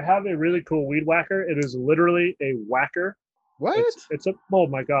 I have a really cool weed whacker. It is literally a whacker. What? It's a oh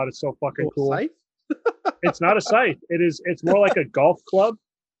my god, it's so fucking Little cool. scythe? It's not a scythe. It's more like a golf club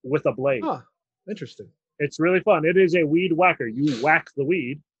with a blade. Huh. Interesting. It's really fun. It is a weed whacker. You whack the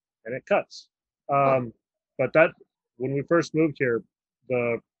weed and it cuts. But that when we first moved here,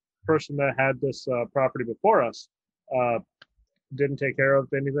 the person that had this property before us didn't take care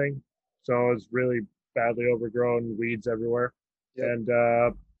of anything, so it was really badly overgrown, weeds everywhere. Yep. And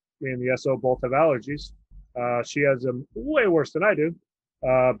me and the SO both have allergies. She has them way worse than I do,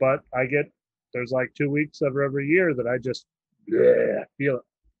 but there's like 2 weeks of every year that I just feel it.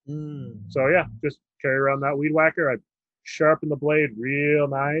 So yeah, just carry around that weed whacker. I sharpen the blade real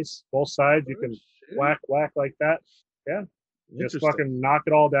nice, both sides. You can whack like that. Yeah, just fucking knock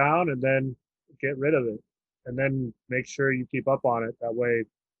it all down and then get rid of it, and then make sure you keep up on it. That way,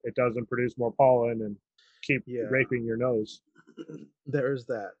 it doesn't produce more pollen and keep raping your nose. There's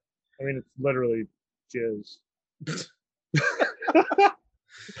that. I mean, it's literally jizz.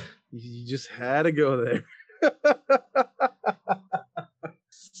 You just had to go there.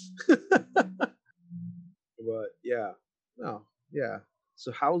 But yeah, no, yeah.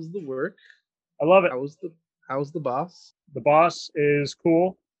 So how's the work? I love it. How's the boss? The boss is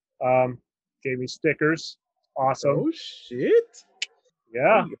cool. Gave me stickers. Awesome. Oh shit!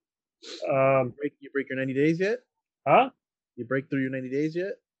 Yeah. You break your 90 days yet? Huh? You break through your 90 days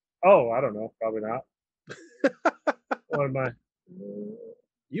yet? Oh, I don't know. Probably not. What am I?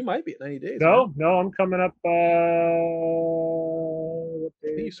 You might be at 90 days. No, I'm coming up. What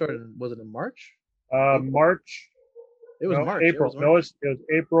day? I think you started. Was it in March? March. It was March. April. No, it was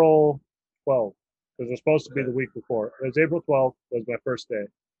April 12th because it was supposed to be the week before. It was April 12th was my first day.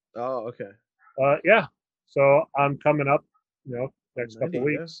 Oh, okay. Yeah. So I'm coming up. Next 90, couple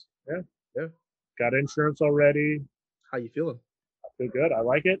weeks. Yeah. Got insurance already. How you feeling? I feel good. I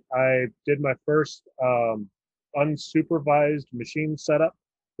like it. I did my first unsupervised machine setup,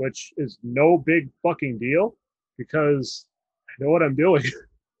 which is no big fucking deal because I know what I'm doing.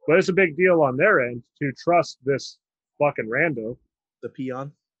 But it's a big deal on their end to trust this fucking rando. The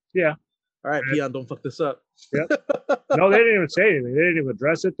peon? Yeah. All right, peon, don't fuck this up. Yep. No, they didn't even say anything. They didn't even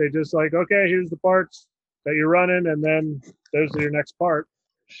address it. They just like, okay, here's the parts that you're running, and then there's your next part.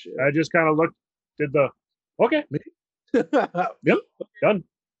 Shit. I just kind of did the, okay. Yep, done.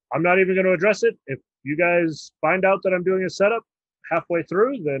 I'm not even going to address it. If you guys find out that I'm doing a setup halfway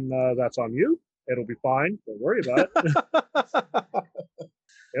through, then that's on you. It'll be fine. Don't worry about it.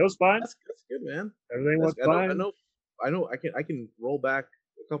 It was fine. That's good, man. Everything went fine. I know. I can roll back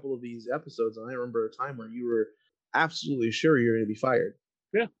a couple of these episodes, and I remember a time where you were absolutely sure you were going to be fired.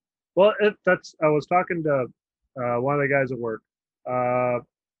 Yeah. Well, I was talking to one of the guys at work.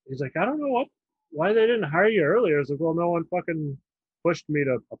 He's like, I don't know why they didn't hire you earlier. I was like, well, no one fucking pushed me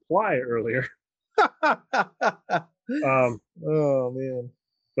to apply earlier. Oh man.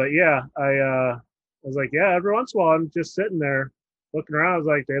 But yeah, I was like, yeah, every once in a while I'm just sitting there looking around. I was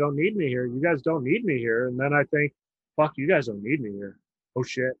like, they don't need me here. You guys don't need me here. And then I think, fuck, you guys don't need me here. Oh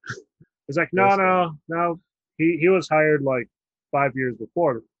shit. He's like, no. He was hired like 5 years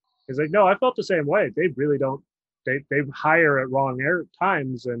before. He's like, no, I felt the same way. They really don't. They hire at wrong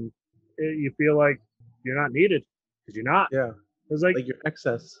times, and you feel like you're not needed because you're not. Yeah. It's like your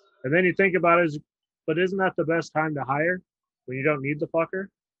excess. And then you think about it, but isn't that the best time to hire when you don't need the fucker?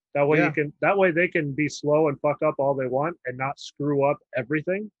 That way that way they can be slow and fuck up all they want and not screw up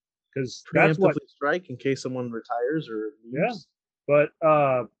everything. Because that's what strike in case someone retires or leaves. Yeah.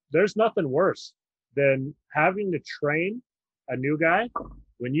 But there's nothing worse than having to train a new guy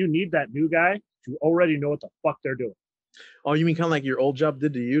when you need that new guy to already know what the fuck they're doing. Oh, you mean kind of like your old job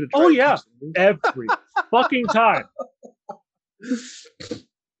did to you? Every fucking time.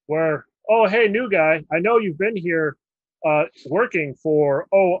 Where, oh, hey, new guy, I know you've been here working for,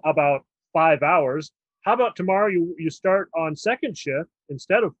 about 5 hours. How about tomorrow you start on second shift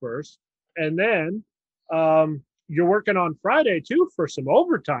instead of first? And then you're working on Friday, too, for some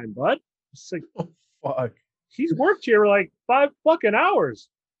overtime, bud. It's like, oh, fuck. he's worked here like 5 fucking hours.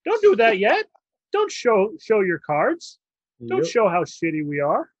 Don't do that yet. Don't show your cards. Don't Yep. show how shitty we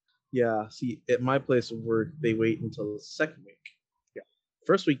are. Yeah. See, at my place of work, they wait until the second week. Yeah.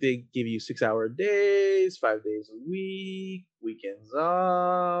 First week they give you 6-hour days, 5 days a week, weekends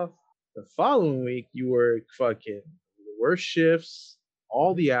off. The following week you work fucking the worst shifts,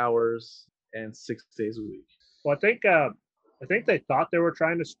 all the hours, and 6 days a week. Well, I think they thought they were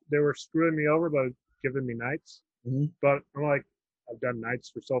screwing me over by giving me nights. Mhm. But I'm like, I've done nights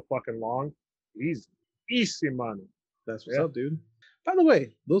for so fucking long. Easy money. That's what's Yeah. up, dude. By the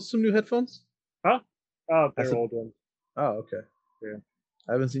way, those some new headphones? Oh, That's they're a- old ones. Oh, okay. Yeah.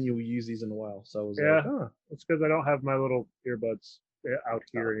 I haven't seen you use these in a while, so I was Yeah. like, oh. It's because I don't have my little earbuds out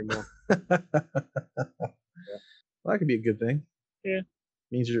here anymore. Well, that could be a good thing. Yeah.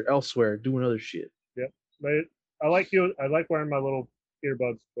 Means you're elsewhere doing other shit. But I like wearing my little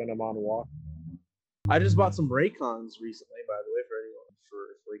earbuds when I'm on a walk. I just bought some Raycons recently, by the way, for anyone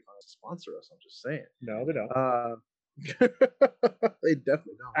if Raycon sponsor us. I'm just saying. No, they don't. They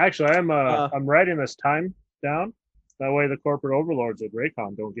definitely don't. Actually, I'm writing this time down. That way, the corporate overlords at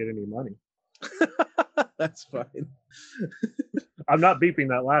Raycon don't get any money. That's fine. I'm not beeping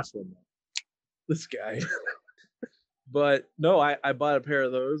that last one. This guy. But no, I bought a pair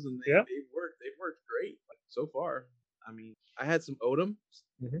of those, and they've worked. They've worked great so far. I mean, I had some Odom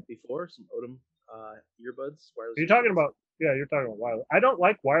before, some Odom earbuds. Wireless. You're talking about wireless. I don't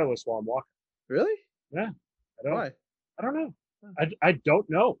like wireless while I'm walking. Really? Yeah. I don't. Why? I don't know. I don't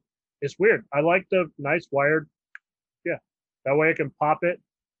know. It's weird. I like the nice wired. Yeah. That way I can pop it,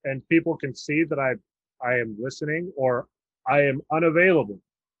 and people can see that I am listening or I am unavailable.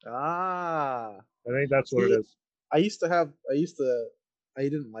 Ah. I think that's what it is. I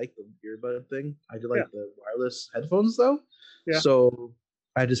didn't like the earbud thing. I did like the wireless headphones though. Yeah. So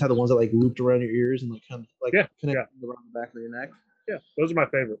I just had the ones that like looped around your ears and like kind of like connect around the back of your neck. Yeah, those are my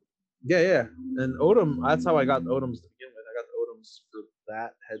favorite. Yeah. And Odom, that's how I got the Odoms to begin with. I got the Odoms for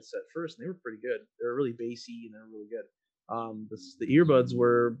that headset first, and they were pretty good. They were really bassy and they were really good. The earbuds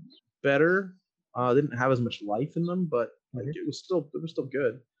were better. Didn't have as much life in them, but like they were still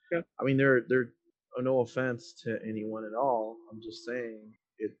good. Yeah. I mean, they're no offense to anyone at all. I'm just saying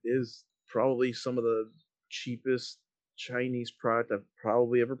it is probably some of the cheapest Chinese product I've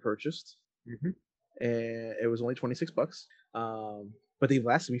probably ever purchased. And it was only $26. But they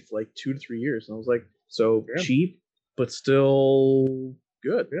lasted me for like 2 to 3 years, and I was like, so cheap, but still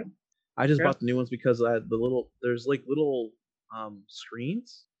good. Yeah. I just bought the new ones because there's like little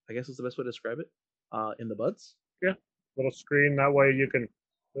screens, I guess is the best way to describe it, in the buds. Yeah, little screen. That way you can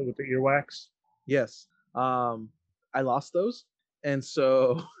with the earwax. Yes. I lost those, and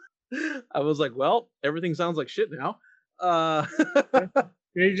so I was like, well, everything sounds like shit now.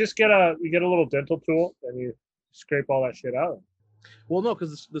 You just get a little dental tool and you scrape all that shit out. Well, no,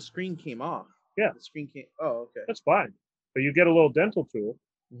 because the screen came off. Yeah, the screen came. Oh, okay. That's fine. But you get a little dental tool,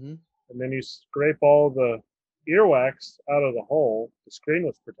 and then you scrape all the earwax out of the hole. The screen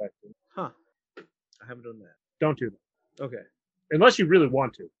was protected. Huh. I haven't done that. Don't do that. Okay. Unless you really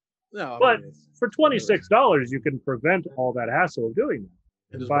want to. No, but for $26, you can prevent all that hassle of doing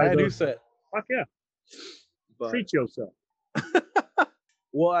that. And just buy a new set. Fuck yeah. But, treat yourself.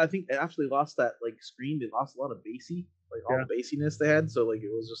 Well, I think it actually lost that like screen. They lost a lot of bassy, like all the bassiness they had. So like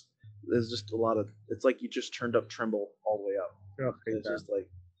there's just a lot of. It's like you just turned up treble all the way up. It's just like,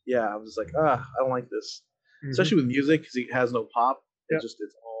 I was just like, I don't like this, especially with music because it has no pop. It's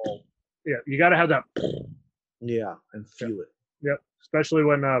all. Yeah, you got to have that. Yeah, and feel it. Yep, especially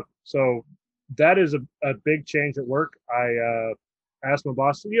when so that is a big change at work. I asked my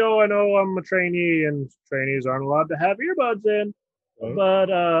boss, I know I'm a trainee and trainees aren't allowed to have earbuds in,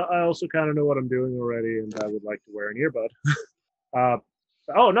 but I also kind of know what I'm doing already, and I would like to wear an earbud.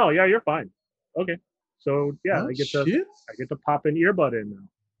 Oh no, yeah, you're fine. Okay, so I get to pop an earbud in now.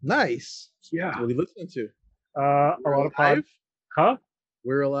 Nice. Yeah. What are you listening to? A lot of pod. Huh?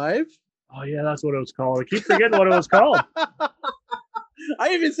 We're Alive? Oh yeah, that's what it was called. I keep forgetting what it was called. I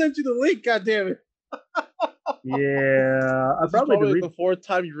even sent you the link, goddammit. Yeah, I probably the fourth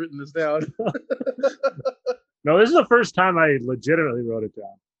time you've written this down. No, this is the first time I legitimately wrote it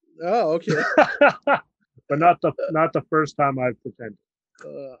down. Oh, okay. But not the first time I've pretended.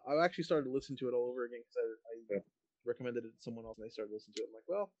 I actually started to listen to it all over again because I recommended it to someone else, and they started listening to it. I'm like,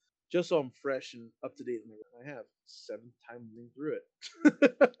 well, just so I'm fresh and up to date, I have 7 times through it.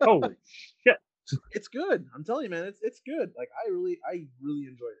 Holy shit! It's good. I'm telling you, man, it's good. Like I really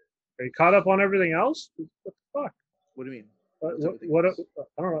enjoyed it. Are you caught up on everything else? What the fuck? What do you mean? What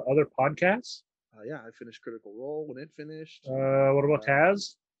I don't know. Other podcasts? Yeah, I finished Critical Role when it finished. What about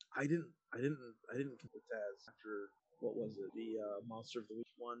Taz? I didn't. I didn't get Taz after what was it? The Monster of the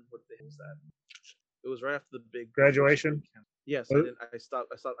Week one. What the hell was that? It was right after the first Graduation. big camp. Yes, I Oh, didn't. I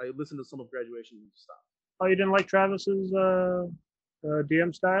stopped. I listened to some of Graduation and stopped. oh, you didn't like Travis's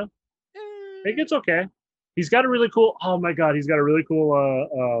DM style? I think it's okay. He's got a really cool. Oh my god, he's got a really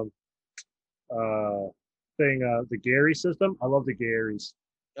cool thing. The Gary system. I love the Garys.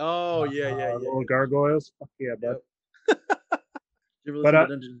 Oh yeah. Little gargoyles. Fuck yeah, bud. Yep. You ever But listen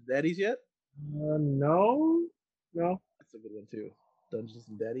to Dungeons and Daddies yet? no. That's a good one too. Dungeons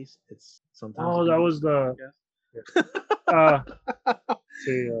and Daddies. It's sometimes. Oh, that was the. Uh,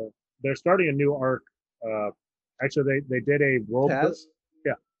 see, they're starting a new arc. Actually, they did a world. Taz.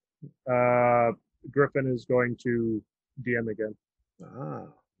 Griffin is going to DM again. Ah.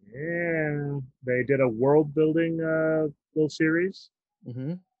 Yeah, they did a world building little series.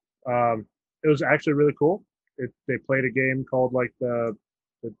 Mm-hmm. It was actually really cool. They played a game called like the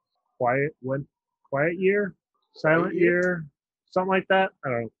Quiet Year, Silent Year, something like that. I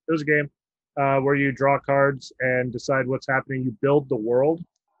don't know. It was a game where you draw cards and decide what's happening. You build the world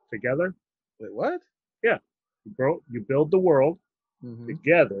together. Wait, what? Yeah, you build the world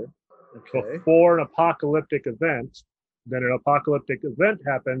together before an apocalyptic event. Then an apocalyptic event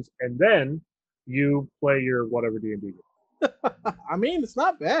happens, and then you play your whatever D&D game. I mean, it's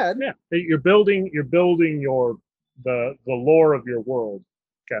not bad. Yeah, you're building your the lore of your world,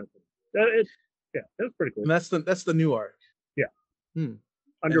 kind of thing. It's pretty cool. And that's the new arc. Yeah.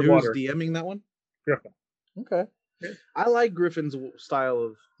 Underwater. And who's DMing that one? Griffin. Okay. Yeah. I like Griffin's style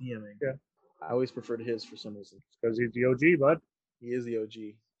of DMing. Yeah. I always preferred his for some reason. Because he's the OG, bud. He is the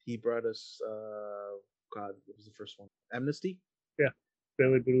OG. He brought us God, what was the first one? Amnesty? Yeah.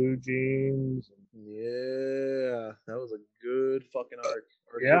 Billy Blue Jeans. Yeah. That was a good fucking arc.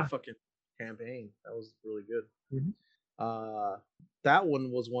 Or yeah. Good fucking campaign. That was really good. Mm-hmm. That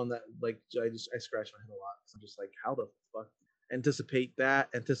one was one that like I scratched my head a lot. So I'm just like, how the fuck anticipate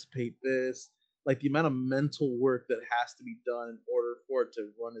this, like the amount of mental work that has to be done in order for it to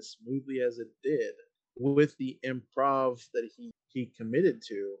run as smoothly as it did with the improv that he committed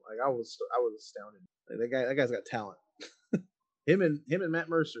to. Like I was astounded. Like that guy's got talent. him and Matt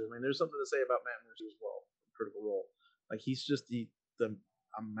Mercer. I mean, there's something to say about Matt Mercer as well. Critical Role. Like he's just the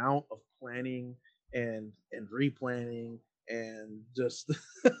amount of planning and replanning and just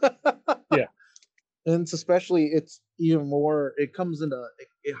yeah. And it's even more. It comes into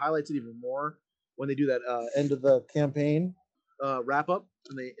it highlights it even more when they do that end of the campaign wrap up,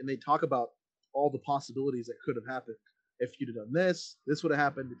 and they talk about all the possibilities that could have happened if you'd have done this. This would have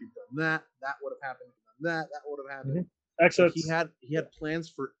happened if you'd done that. That would have happened if you'd done that. That would have happened. Actually, like he had plans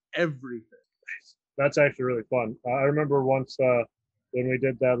for everything. That's actually really fun. I remember once when we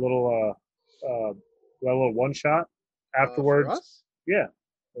did that little one shot afterwards. For us? Yeah.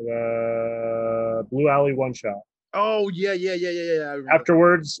 The Blue Alley one shot. Oh yeah.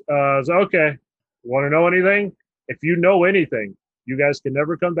 Afterwards, okay. Want to know anything? If you know anything, you guys can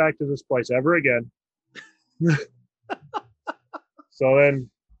never come back to this place ever again. So then,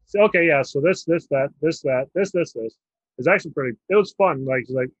 okay, yeah. So this, that. It's actually pretty. It was fun. Like,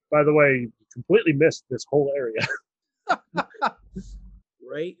 by the way, you completely missed this whole area.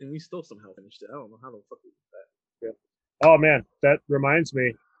 Right, and we still somehow finished it. I don't know how the fuck we did that. Yeah. Oh man, that reminds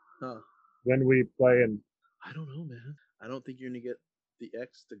me. Huh. When we play and I don't know, man. I don't think you're gonna get the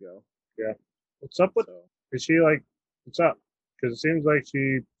X to go. Yeah. What's up with? Is she like? What's up? Because it seems like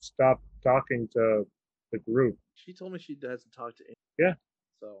she stopped talking to the group. She told me she hasn't talked to anyone. Yeah.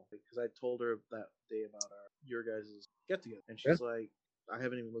 So, because I told her that day about your guys' get together, and she's like, I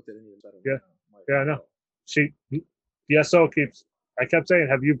haven't even looked at any of them. Yeah, I know. The SO keeps. I kept saying,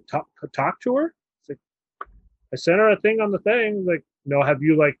 have you talked to her? It's like, I sent her a thing on the thing. Like, no, have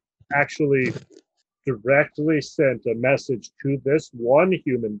you like actually directly sent a message to this one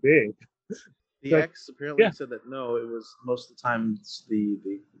human being? The X apparently said that no, it was most of the time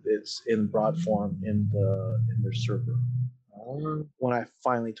it's in broad form in their server. When I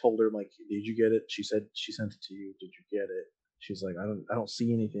finally told her, like, did you get it? She said she sent it to you. Did you get it? She's like, I don't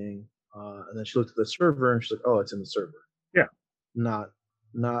see anything. And then she looked at the server and she's like, oh, it's in the server. Yeah. Not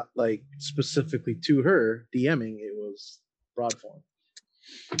like specifically to her DMing. It was broad form.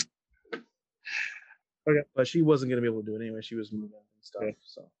 Okay. But she wasn't gonna be able to do it anyway. She was moving and stuff. Yeah.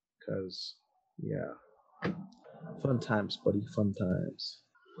 So because fun times, buddy. Fun times.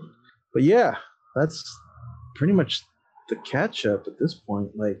 But yeah, that's pretty much the catch up at this point.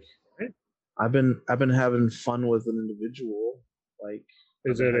 Like, I've been having fun with an individual. Like,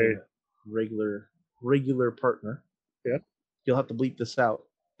 is it a regular partner? Yeah. You'll have to bleep this out,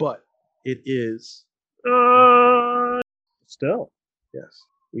 but it is. Still. Yes.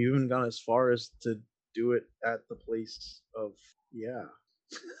 We've even gone as far as to do it at the place of yeah.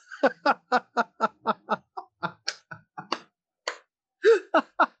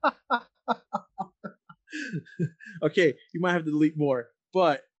 Okay, you might have to delete more,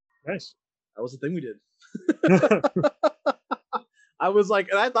 but Nice. that was the thing we did. I was like,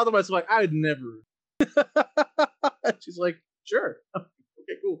 and I thought to myself, like, I would never. She's like, sure.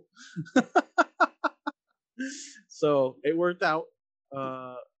 Okay, cool. So it worked out.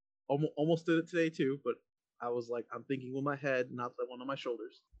 Almost did it today too, but I was like, I'm thinking with my head, not the one on my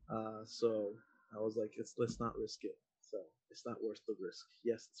shoulders. So I was like, let's not risk it. So it's not worth the risk.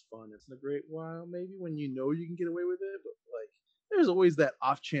 Yes, it's fun. It's in a great while, maybe when you know you can get away with it, but like, there's always that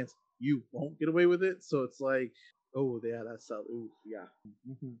off chance you won't get away with it. So it's like, oh yeah, that's ooh yeah,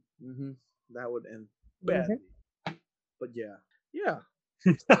 that would end badly. But yeah, yeah.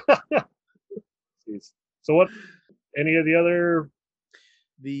 Jeez. So what? Any of the other?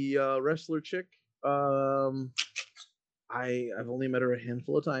 The wrestler chick, I've only met her a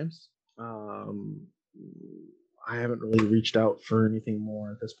handful of times. I haven't really reached out for anything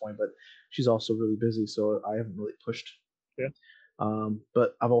more at this point, but she's also really busy, so I haven't really pushed. Yeah.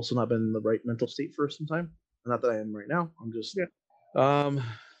 But I've also not been in the right mental state for some time. Not that I am right now. I'm just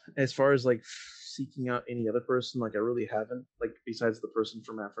as far as like seeking out any other person, like I really haven't. Like besides the person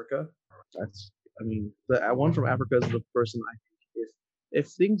from Africa, that's the one from Africa is the person I think if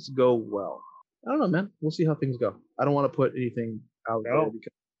things go well, I don't know, man. We'll see how things go. I don't want to put anything out there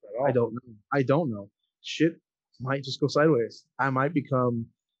because I don't know. I don't know. Shit might just go sideways. I might become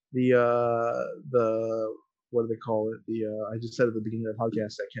the what do they call it? I just said at the beginning of the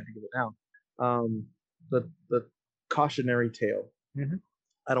podcast, I can't think of it now. The cautionary tale. Mm-hmm.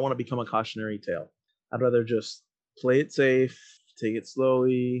 I don't want to become a cautionary tale. I'd rather just play it safe, take it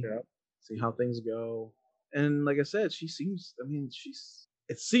slowly, see how things go. And like I said, she seems.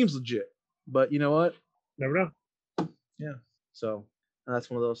 It seems legit. But you know what? Never know. Yeah. So that's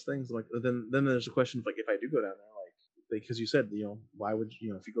one of those things. Like then there's a question of like if I do go down there, like because you said why would if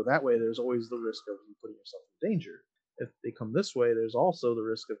you go that way, there's always the risk of you putting yourself in danger. If they come this way, there's also the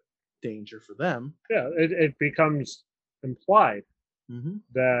risk of danger for them. Yeah, it becomes implied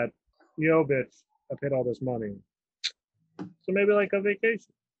that bitch, I paid all this money, so maybe like a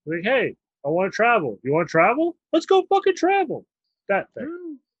vacation. Like, hey, I want to travel. You want to travel? Let's go fucking travel. That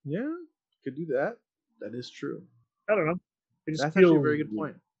thing. Yeah, could do that. That is true. I don't know. That's actually a very good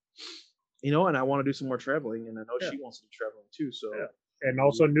point. And I want to do some more traveling, and I know she wants to do traveling too. So, and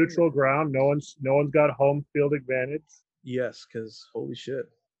also neutral ground. No one's got home field advantage. Yes, because holy shit.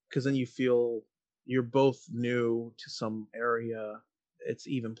 Because then you feel you're both new to some area. It's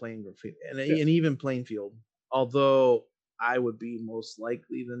even playing field, and an even playing field. Although I would be most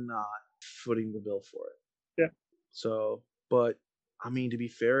likely than not footing the bill for it. Yeah. So, but to be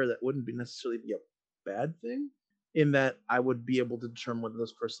fair, that wouldn't necessarily be a bad thing, in that I would be able to determine whether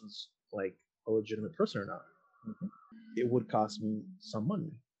this person's like a legitimate person or not. Mm-hmm. It would cost me some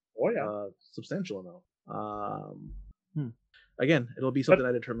money. Oh yeah, substantial amount. Again, it'll be something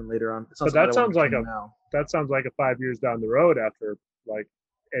I determine later on. But that sounds like that sounds like a 5 years down the road after like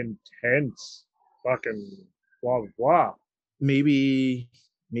intense fucking blah blah blah. Maybe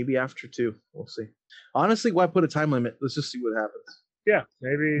after 2, we'll see. Honestly, why put a time limit? Let's just see what happens. Yeah,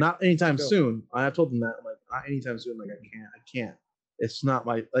 maybe not anytime soon. I've told them that. I'm like, not anytime soon. Like, I can't. It's not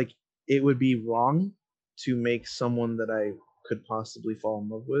my like. It would be wrong to make someone that I could possibly fall in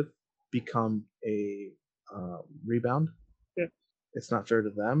love with become a rebound. Yeah, it's not fair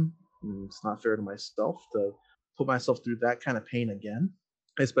to them. It's not fair to myself to put myself through that kind of pain again,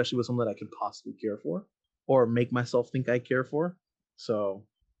 especially with someone that I could possibly care for or make myself think I care for. So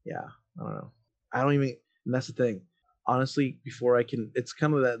yeah, I don't know. I don't even. And that's the thing. Honestly, before I can, it's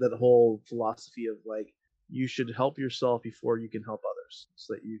kind of that whole philosophy of like, you should help yourself before you can help others,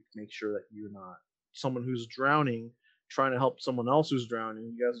 so that you make sure that you're not someone who's drowning trying to help someone else who's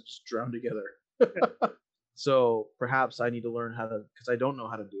drowning. You guys just drown together. So perhaps I need to learn how to, because I don't know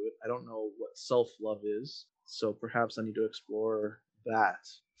how to do it. I don't know what self-love is. So perhaps I need to explore that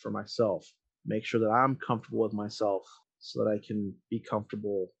for myself. Make sure that I'm comfortable with myself so that I can be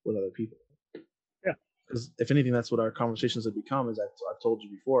comfortable with other people. Yeah. Because if anything, that's what our conversations have become, is I've told you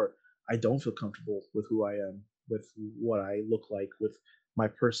before, I don't feel comfortable with who I am, with what I look like, with my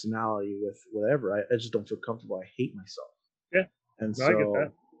personality, with whatever. I just don't feel comfortable. I hate myself. Yeah. And I get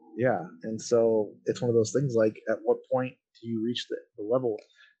that. Yeah, and so it's one of those things, like, at what point do you reach the level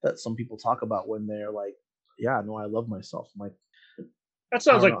that some people talk about when they're like, yeah, no, I love myself. I'm like, that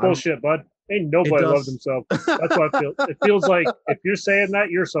sounds like bullshit, bud. Ain't nobody loves himself. That's what I feel. It feels like if you're saying that,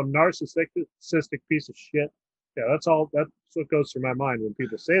 you're some narcissistic piece of shit. Yeah, that's all. That's what goes through my mind when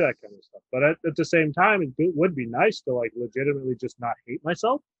people say that kind of stuff. But at the same time, it would be nice to like legitimately just not hate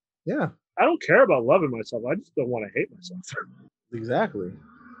myself. Yeah, I don't care about loving myself. I just don't want to hate myself. exactly.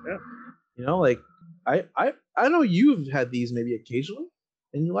 Yeah. Like I know you've had these maybe occasionally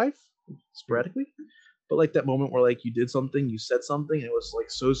in your life, Mhm. sporadically, but like that moment where like you did something, you said something, and it was like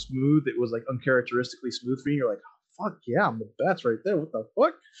so smooth, it was like uncharacteristically smooth for you. You're like, oh, fuck yeah, I'm the best right there. What the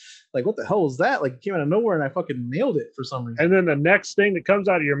fuck? Like, what the hell was that? Like, it came out of nowhere, and I fucking nailed it for some reason. And then the next thing that comes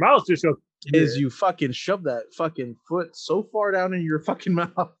out of your mouth just goes, Is you fucking shove that fucking foot so far down in your fucking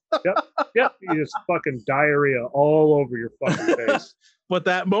mouth. yep, yep. You just fucking diarrhea all over your fucking face. But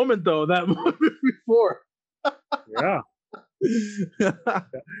that moment though, that moment before. Yeah.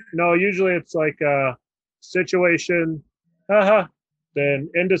 No, usually it's like a situation, haha, then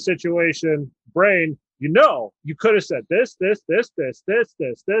into situation, brain, you could have said this,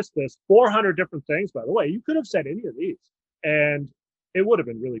 400 different things, by the way. You could have said any of these, and it would have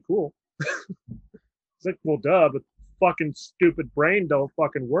been really cool. It's like, well, duh, but fucking stupid brain don't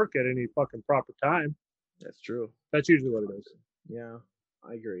fucking work at any fucking proper time. That's true. That's usually what it is. Yeah,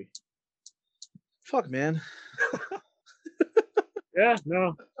 I agree. Fuck, man. Yeah,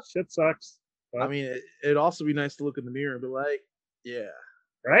 no, shit sucks. I mean, it'd also be nice to look in the mirror and be like, yeah.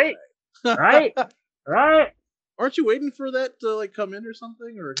 Right? Right? Right? Aren't you waiting for that to like come in or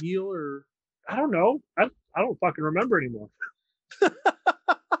something or heal or? I don't know. I don't fucking remember anymore.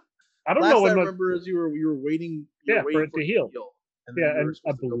 I don't Last know I when remember is you were waiting. Yeah, for it to heal. And then Yeah, you were and I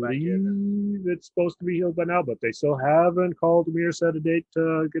supposed to go back in. believe it's supposed to be healed by now, but they still haven't called me or set a date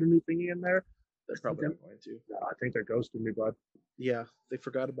to get a new thingy in there. They're probably not going to. No, I think they're ghosting me, bud. Yeah, they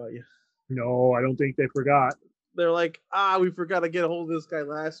forgot about you. No, I don't think they forgot. They're like, we forgot to get a hold of this guy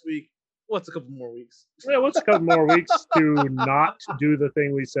last week. What's a couple more weeks? Yeah, what's a couple more weeks to not do the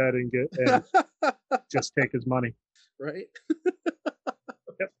thing we said and just take his money? Right?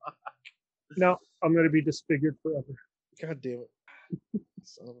 Yep. No, I'm gonna be disfigured forever. God damn it.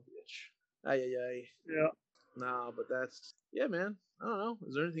 Son of a bitch. Ay. Yeah. Nah, but yeah, man. I don't know.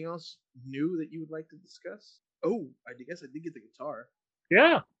 Is there anything else new that you would like to discuss? Oh, I guess I did get the guitar.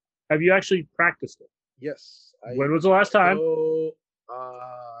 Yeah. Have you actually practiced it? Yes. When was the last time?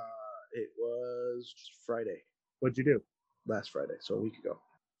 It was Friday. What'd you do? Last Friday, so a week ago.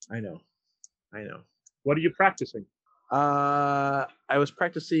 I know. What are you practicing? I was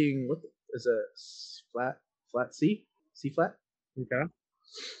practicing what is a flat C flat. Okay.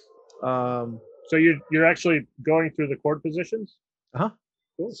 So you're actually going through the chord positions?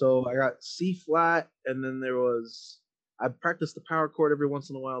 Cool. So I got C flat, and then I practiced the power chord every once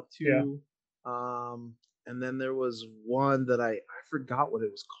in a while too. Yeah. And then there was one that I forgot what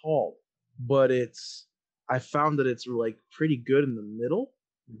it was called, but I found that it's like pretty good in the middle.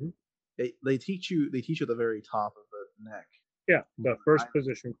 Mm-hmm. They teach you at the very top of the neck. Yeah, the first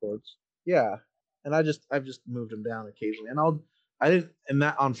position chords. Yeah, and I've just moved them down occasionally, and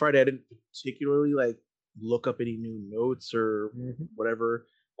on Friday I didn't particularly like look up any new notes or whatever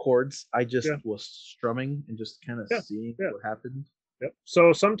chords. I just was strumming and just kind of seeing what happened. Yep.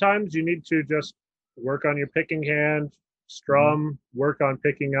 So sometimes you need to just work on your picking hand, strum, work on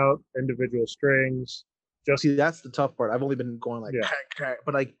picking out individual strings. Just see, that's the tough part. I've only been going like,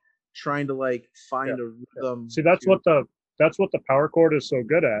 but like trying to like find a rhythm. See, that's what the power chord is so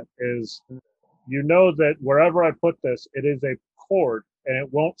good at, is you know that wherever I put this, it is a chord and it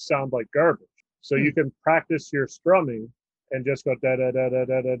won't sound like garbage. So you can practice your strumming and just go da da da da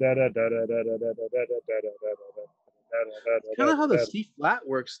da da da da da da da da da da da. Kind of how the C flat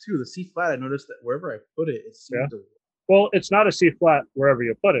works too. The C flat, I noticed that wherever I put it, it seems to. Well, it's not a C flat wherever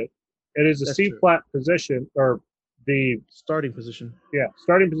you put it. It is a C flat position, or the starting position. Yeah,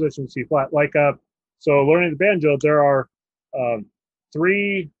 starting position C flat. Like so learning the banjo, there are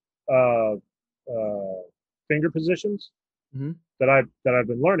 3 finger positions that I've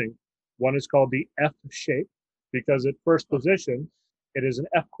been learning. One is called the F shape, because at first position it is an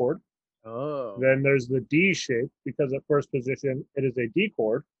F chord. Oh. Then there's the D shape, because at first position it is a D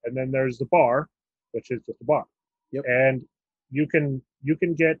chord, and then there's the bar, which is just a bar. Yep. And you can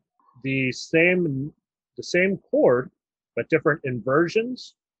get the same chord, but different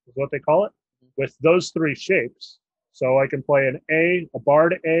inversions is what they call it, with those 3 shapes. So I can play a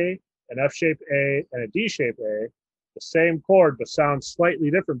barred A, an F shape A, and a D shape A, the same chord, but sounds slightly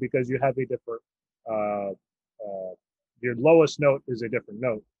different because you have a different, your lowest note is a different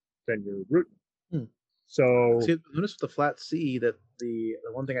note than your root note. So notice with the flat C that the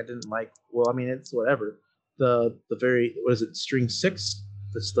one thing I didn't like, well, I mean, it's whatever. The very, what is it, string 6?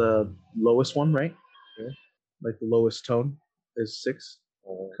 That's the lowest one, right? Yeah. Like the lowest tone is 6,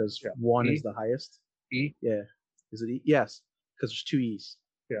 because 1 is the highest. E? Yeah. Is it E? Yes, because there's two E's.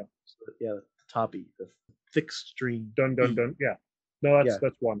 Yeah. So, yeah, the top E, the thick string. Dun dun E. dun. Yeah. No, Yeah.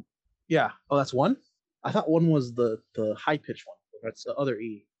 that's one. Yeah. Oh, that's one. I thought one was the high pitched one. That's the other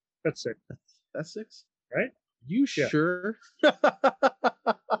E. That's 6. That's 6, right? You Yeah. sure?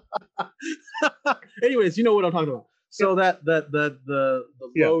 Anyways, you know what I'm talking about. So that the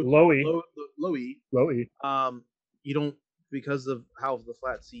low E, low E, low E. You don't, because of how the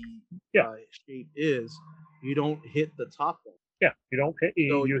flat C shape is, you don't hit the top one. Yeah, you don't hit E.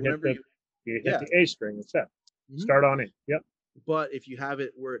 So you hit the A string instead. Mm-hmm. Start on E. Yep. But if you have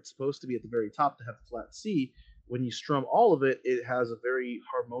it where it's supposed to be at the very top to have the flat C, when you strum all of it, it has a very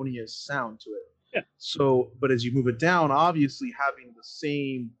harmonious sound to it. Yeah. So, but as you move it down, obviously having the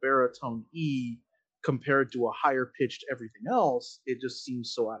same baritone E compared to a higher pitched everything else, it just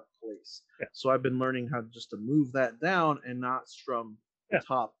seems so out of place. Yeah. So I've been learning how to move that down and not strum the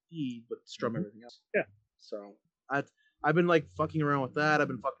top E, but strum everything else. Yeah. So I've been like fucking around with that. I've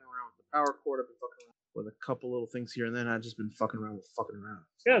been fucking around with the power chord. I've been fucking around with a couple little things here and then. I've just been fucking around with fucking around.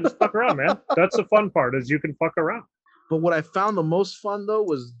 Yeah, just fuck around, man. That's the fun part, is you can fuck around. But what I found the most fun though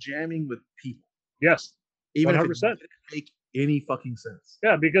was jamming with people. Yes. Even 100%. if it didn't make any fucking sense.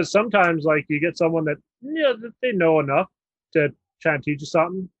 Yeah, because sometimes like you get someone that they know enough to try and teach you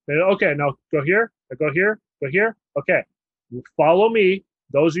something. They, okay, now go here, go here, go here. Okay, you follow me.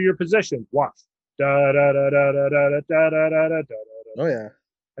 Those are your positions. Watch. Da da da da da da da da da da da. Oh yeah.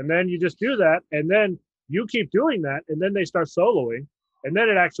 And then you just do that, and then you keep doing that, and then they start soloing, and then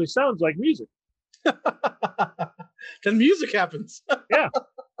it actually sounds like music. Then music happens. Yeah,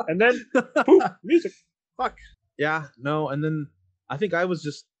 and then poof, music. Fuck. Yeah, no, and then I think I was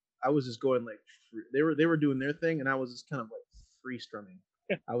just going like they were doing their thing, and I was just kind of like free strumming.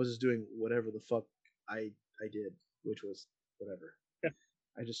 Yeah. I was just doing whatever the fuck I did, which was whatever. Yeah.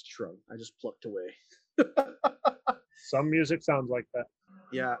 I just shrugged. I just plucked away. Some music sounds like that.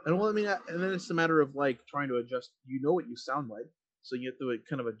 Yeah, and well, I mean, and then it's a matter of like trying to adjust. You know what you sound like, so you have to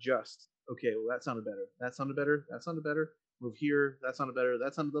kind of adjust. Okay, well that sounded better. That sounded better. That sounded better. Move here. That sounded better.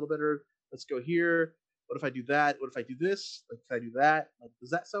 That sounded a little better. Let's go here. What if I do that? What if I do this? Like, can I do that? Like,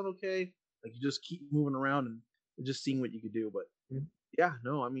 does that sound okay? Like, you just keep moving around and just seeing what you could do. But yeah,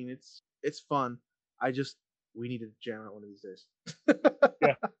 no, I mean, it's fun. We need to jam out one of these days.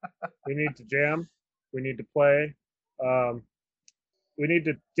 Yeah, we need to jam. We need to play. We need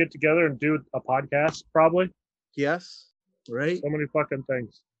to get together and do a podcast, probably. Yes, right. So many fucking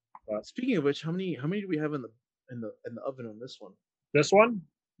things. But speaking of which, how many do we have in the oven on this one? This one?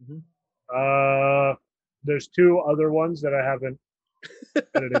 Mm-hmm. There's 2 other ones that I haven't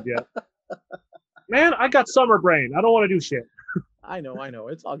edited yet. Man, I got summer brain. I don't want to do shit. I know.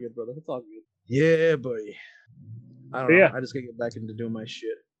 It's all good, brother. It's all good. Yeah, boy. I don't know. Yeah. I just gotta get back into doing my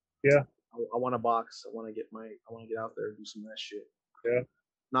shit. Yeah. I want a box. I want to get out there and do some of that shit. Yeah.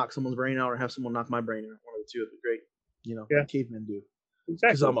 Knock someone's brain out or have someone knock my brain out. One of the two would be great. You know, like cavemen do. Exactly.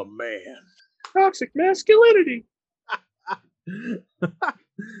 Because I'm a man. Toxic masculinity.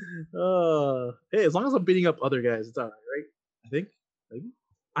 Hey, as long as I'm beating up other guys, it's all right, right? I think. Maybe.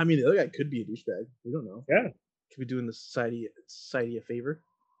 I mean, the other guy could be a douchebag. We don't know. Yeah. Could be doing the society a favor.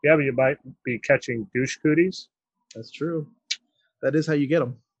 Yeah, but you might be catching douche cooties. That's true. That is how you get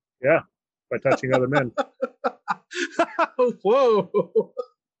them. Yeah, by touching other men. Whoa.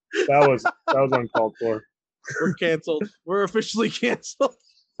 That was uncalled for. We're canceled. We're officially canceled.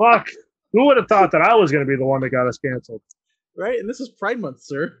 Fuck. Who would have thought that I was going to be the one that got us canceled? Right? And this is Pride Month,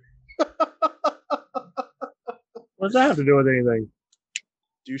 sir. What does that have to do with anything?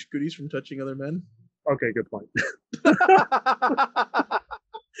 Douche goodies from touching other men? Okay, good point.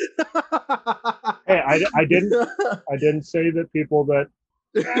 Hey, I didn't say that people that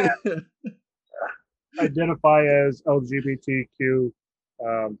identify as LGBTQ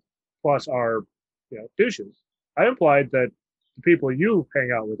plus are douches. I implied that the people you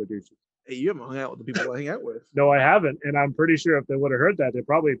hang out with are douches. Hey, you haven't hung out with the people I hang out with. No, I haven't, and I'm pretty sure if they would have heard that, they'd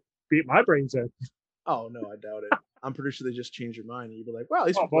probably beat my brains in. Oh no, I doubt it. I'm pretty sure they just changed your mind and you'd be like, "Wow,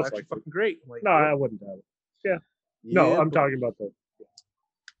 these people are actually fucking great." I'm like, no, I wouldn't doubt it. Yeah. No, I'm talking about the.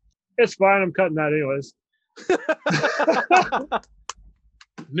 It's fine. I'm cutting that anyways.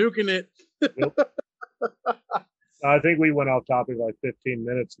 Nuking it. Yep. I think we went off topic like 15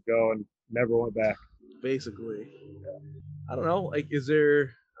 minutes ago and never went back. Basically. Yeah. I don't know. Like, is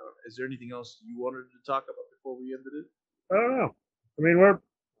there anything else you wanted to talk about before we ended it? I don't know. I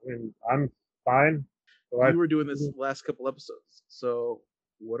mean, I'm fine. So we were doing this last couple episodes. So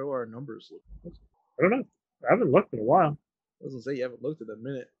what do our numbers look like? I don't know. I haven't looked in a while. I was gonna say you haven't looked in a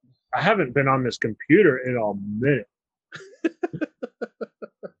minute. I haven't been on this computer in a minute.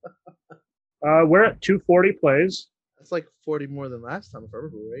 We're at 240 plays. That's like 40 more than last time, if I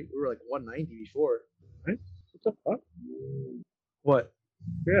remember right. We were like 190 before. Right? What the fuck? What?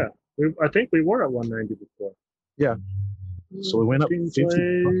 Yeah, I think we were at 190 before. Yeah. So we went up 15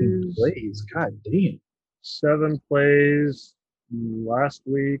 50 fucking plays. God damn. 7 plays last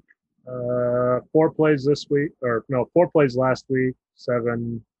week. 4 plays this week, or no, 4 plays last week.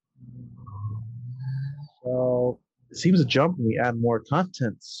 7. So It seems to jump when we add more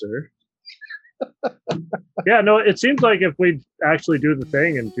content, sir. yeah, no, it seems like if we actually do the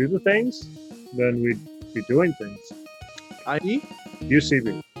thing and do the things, then we'd be doing things. I.e.,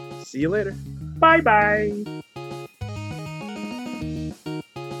 UCB. see you later. Bye bye.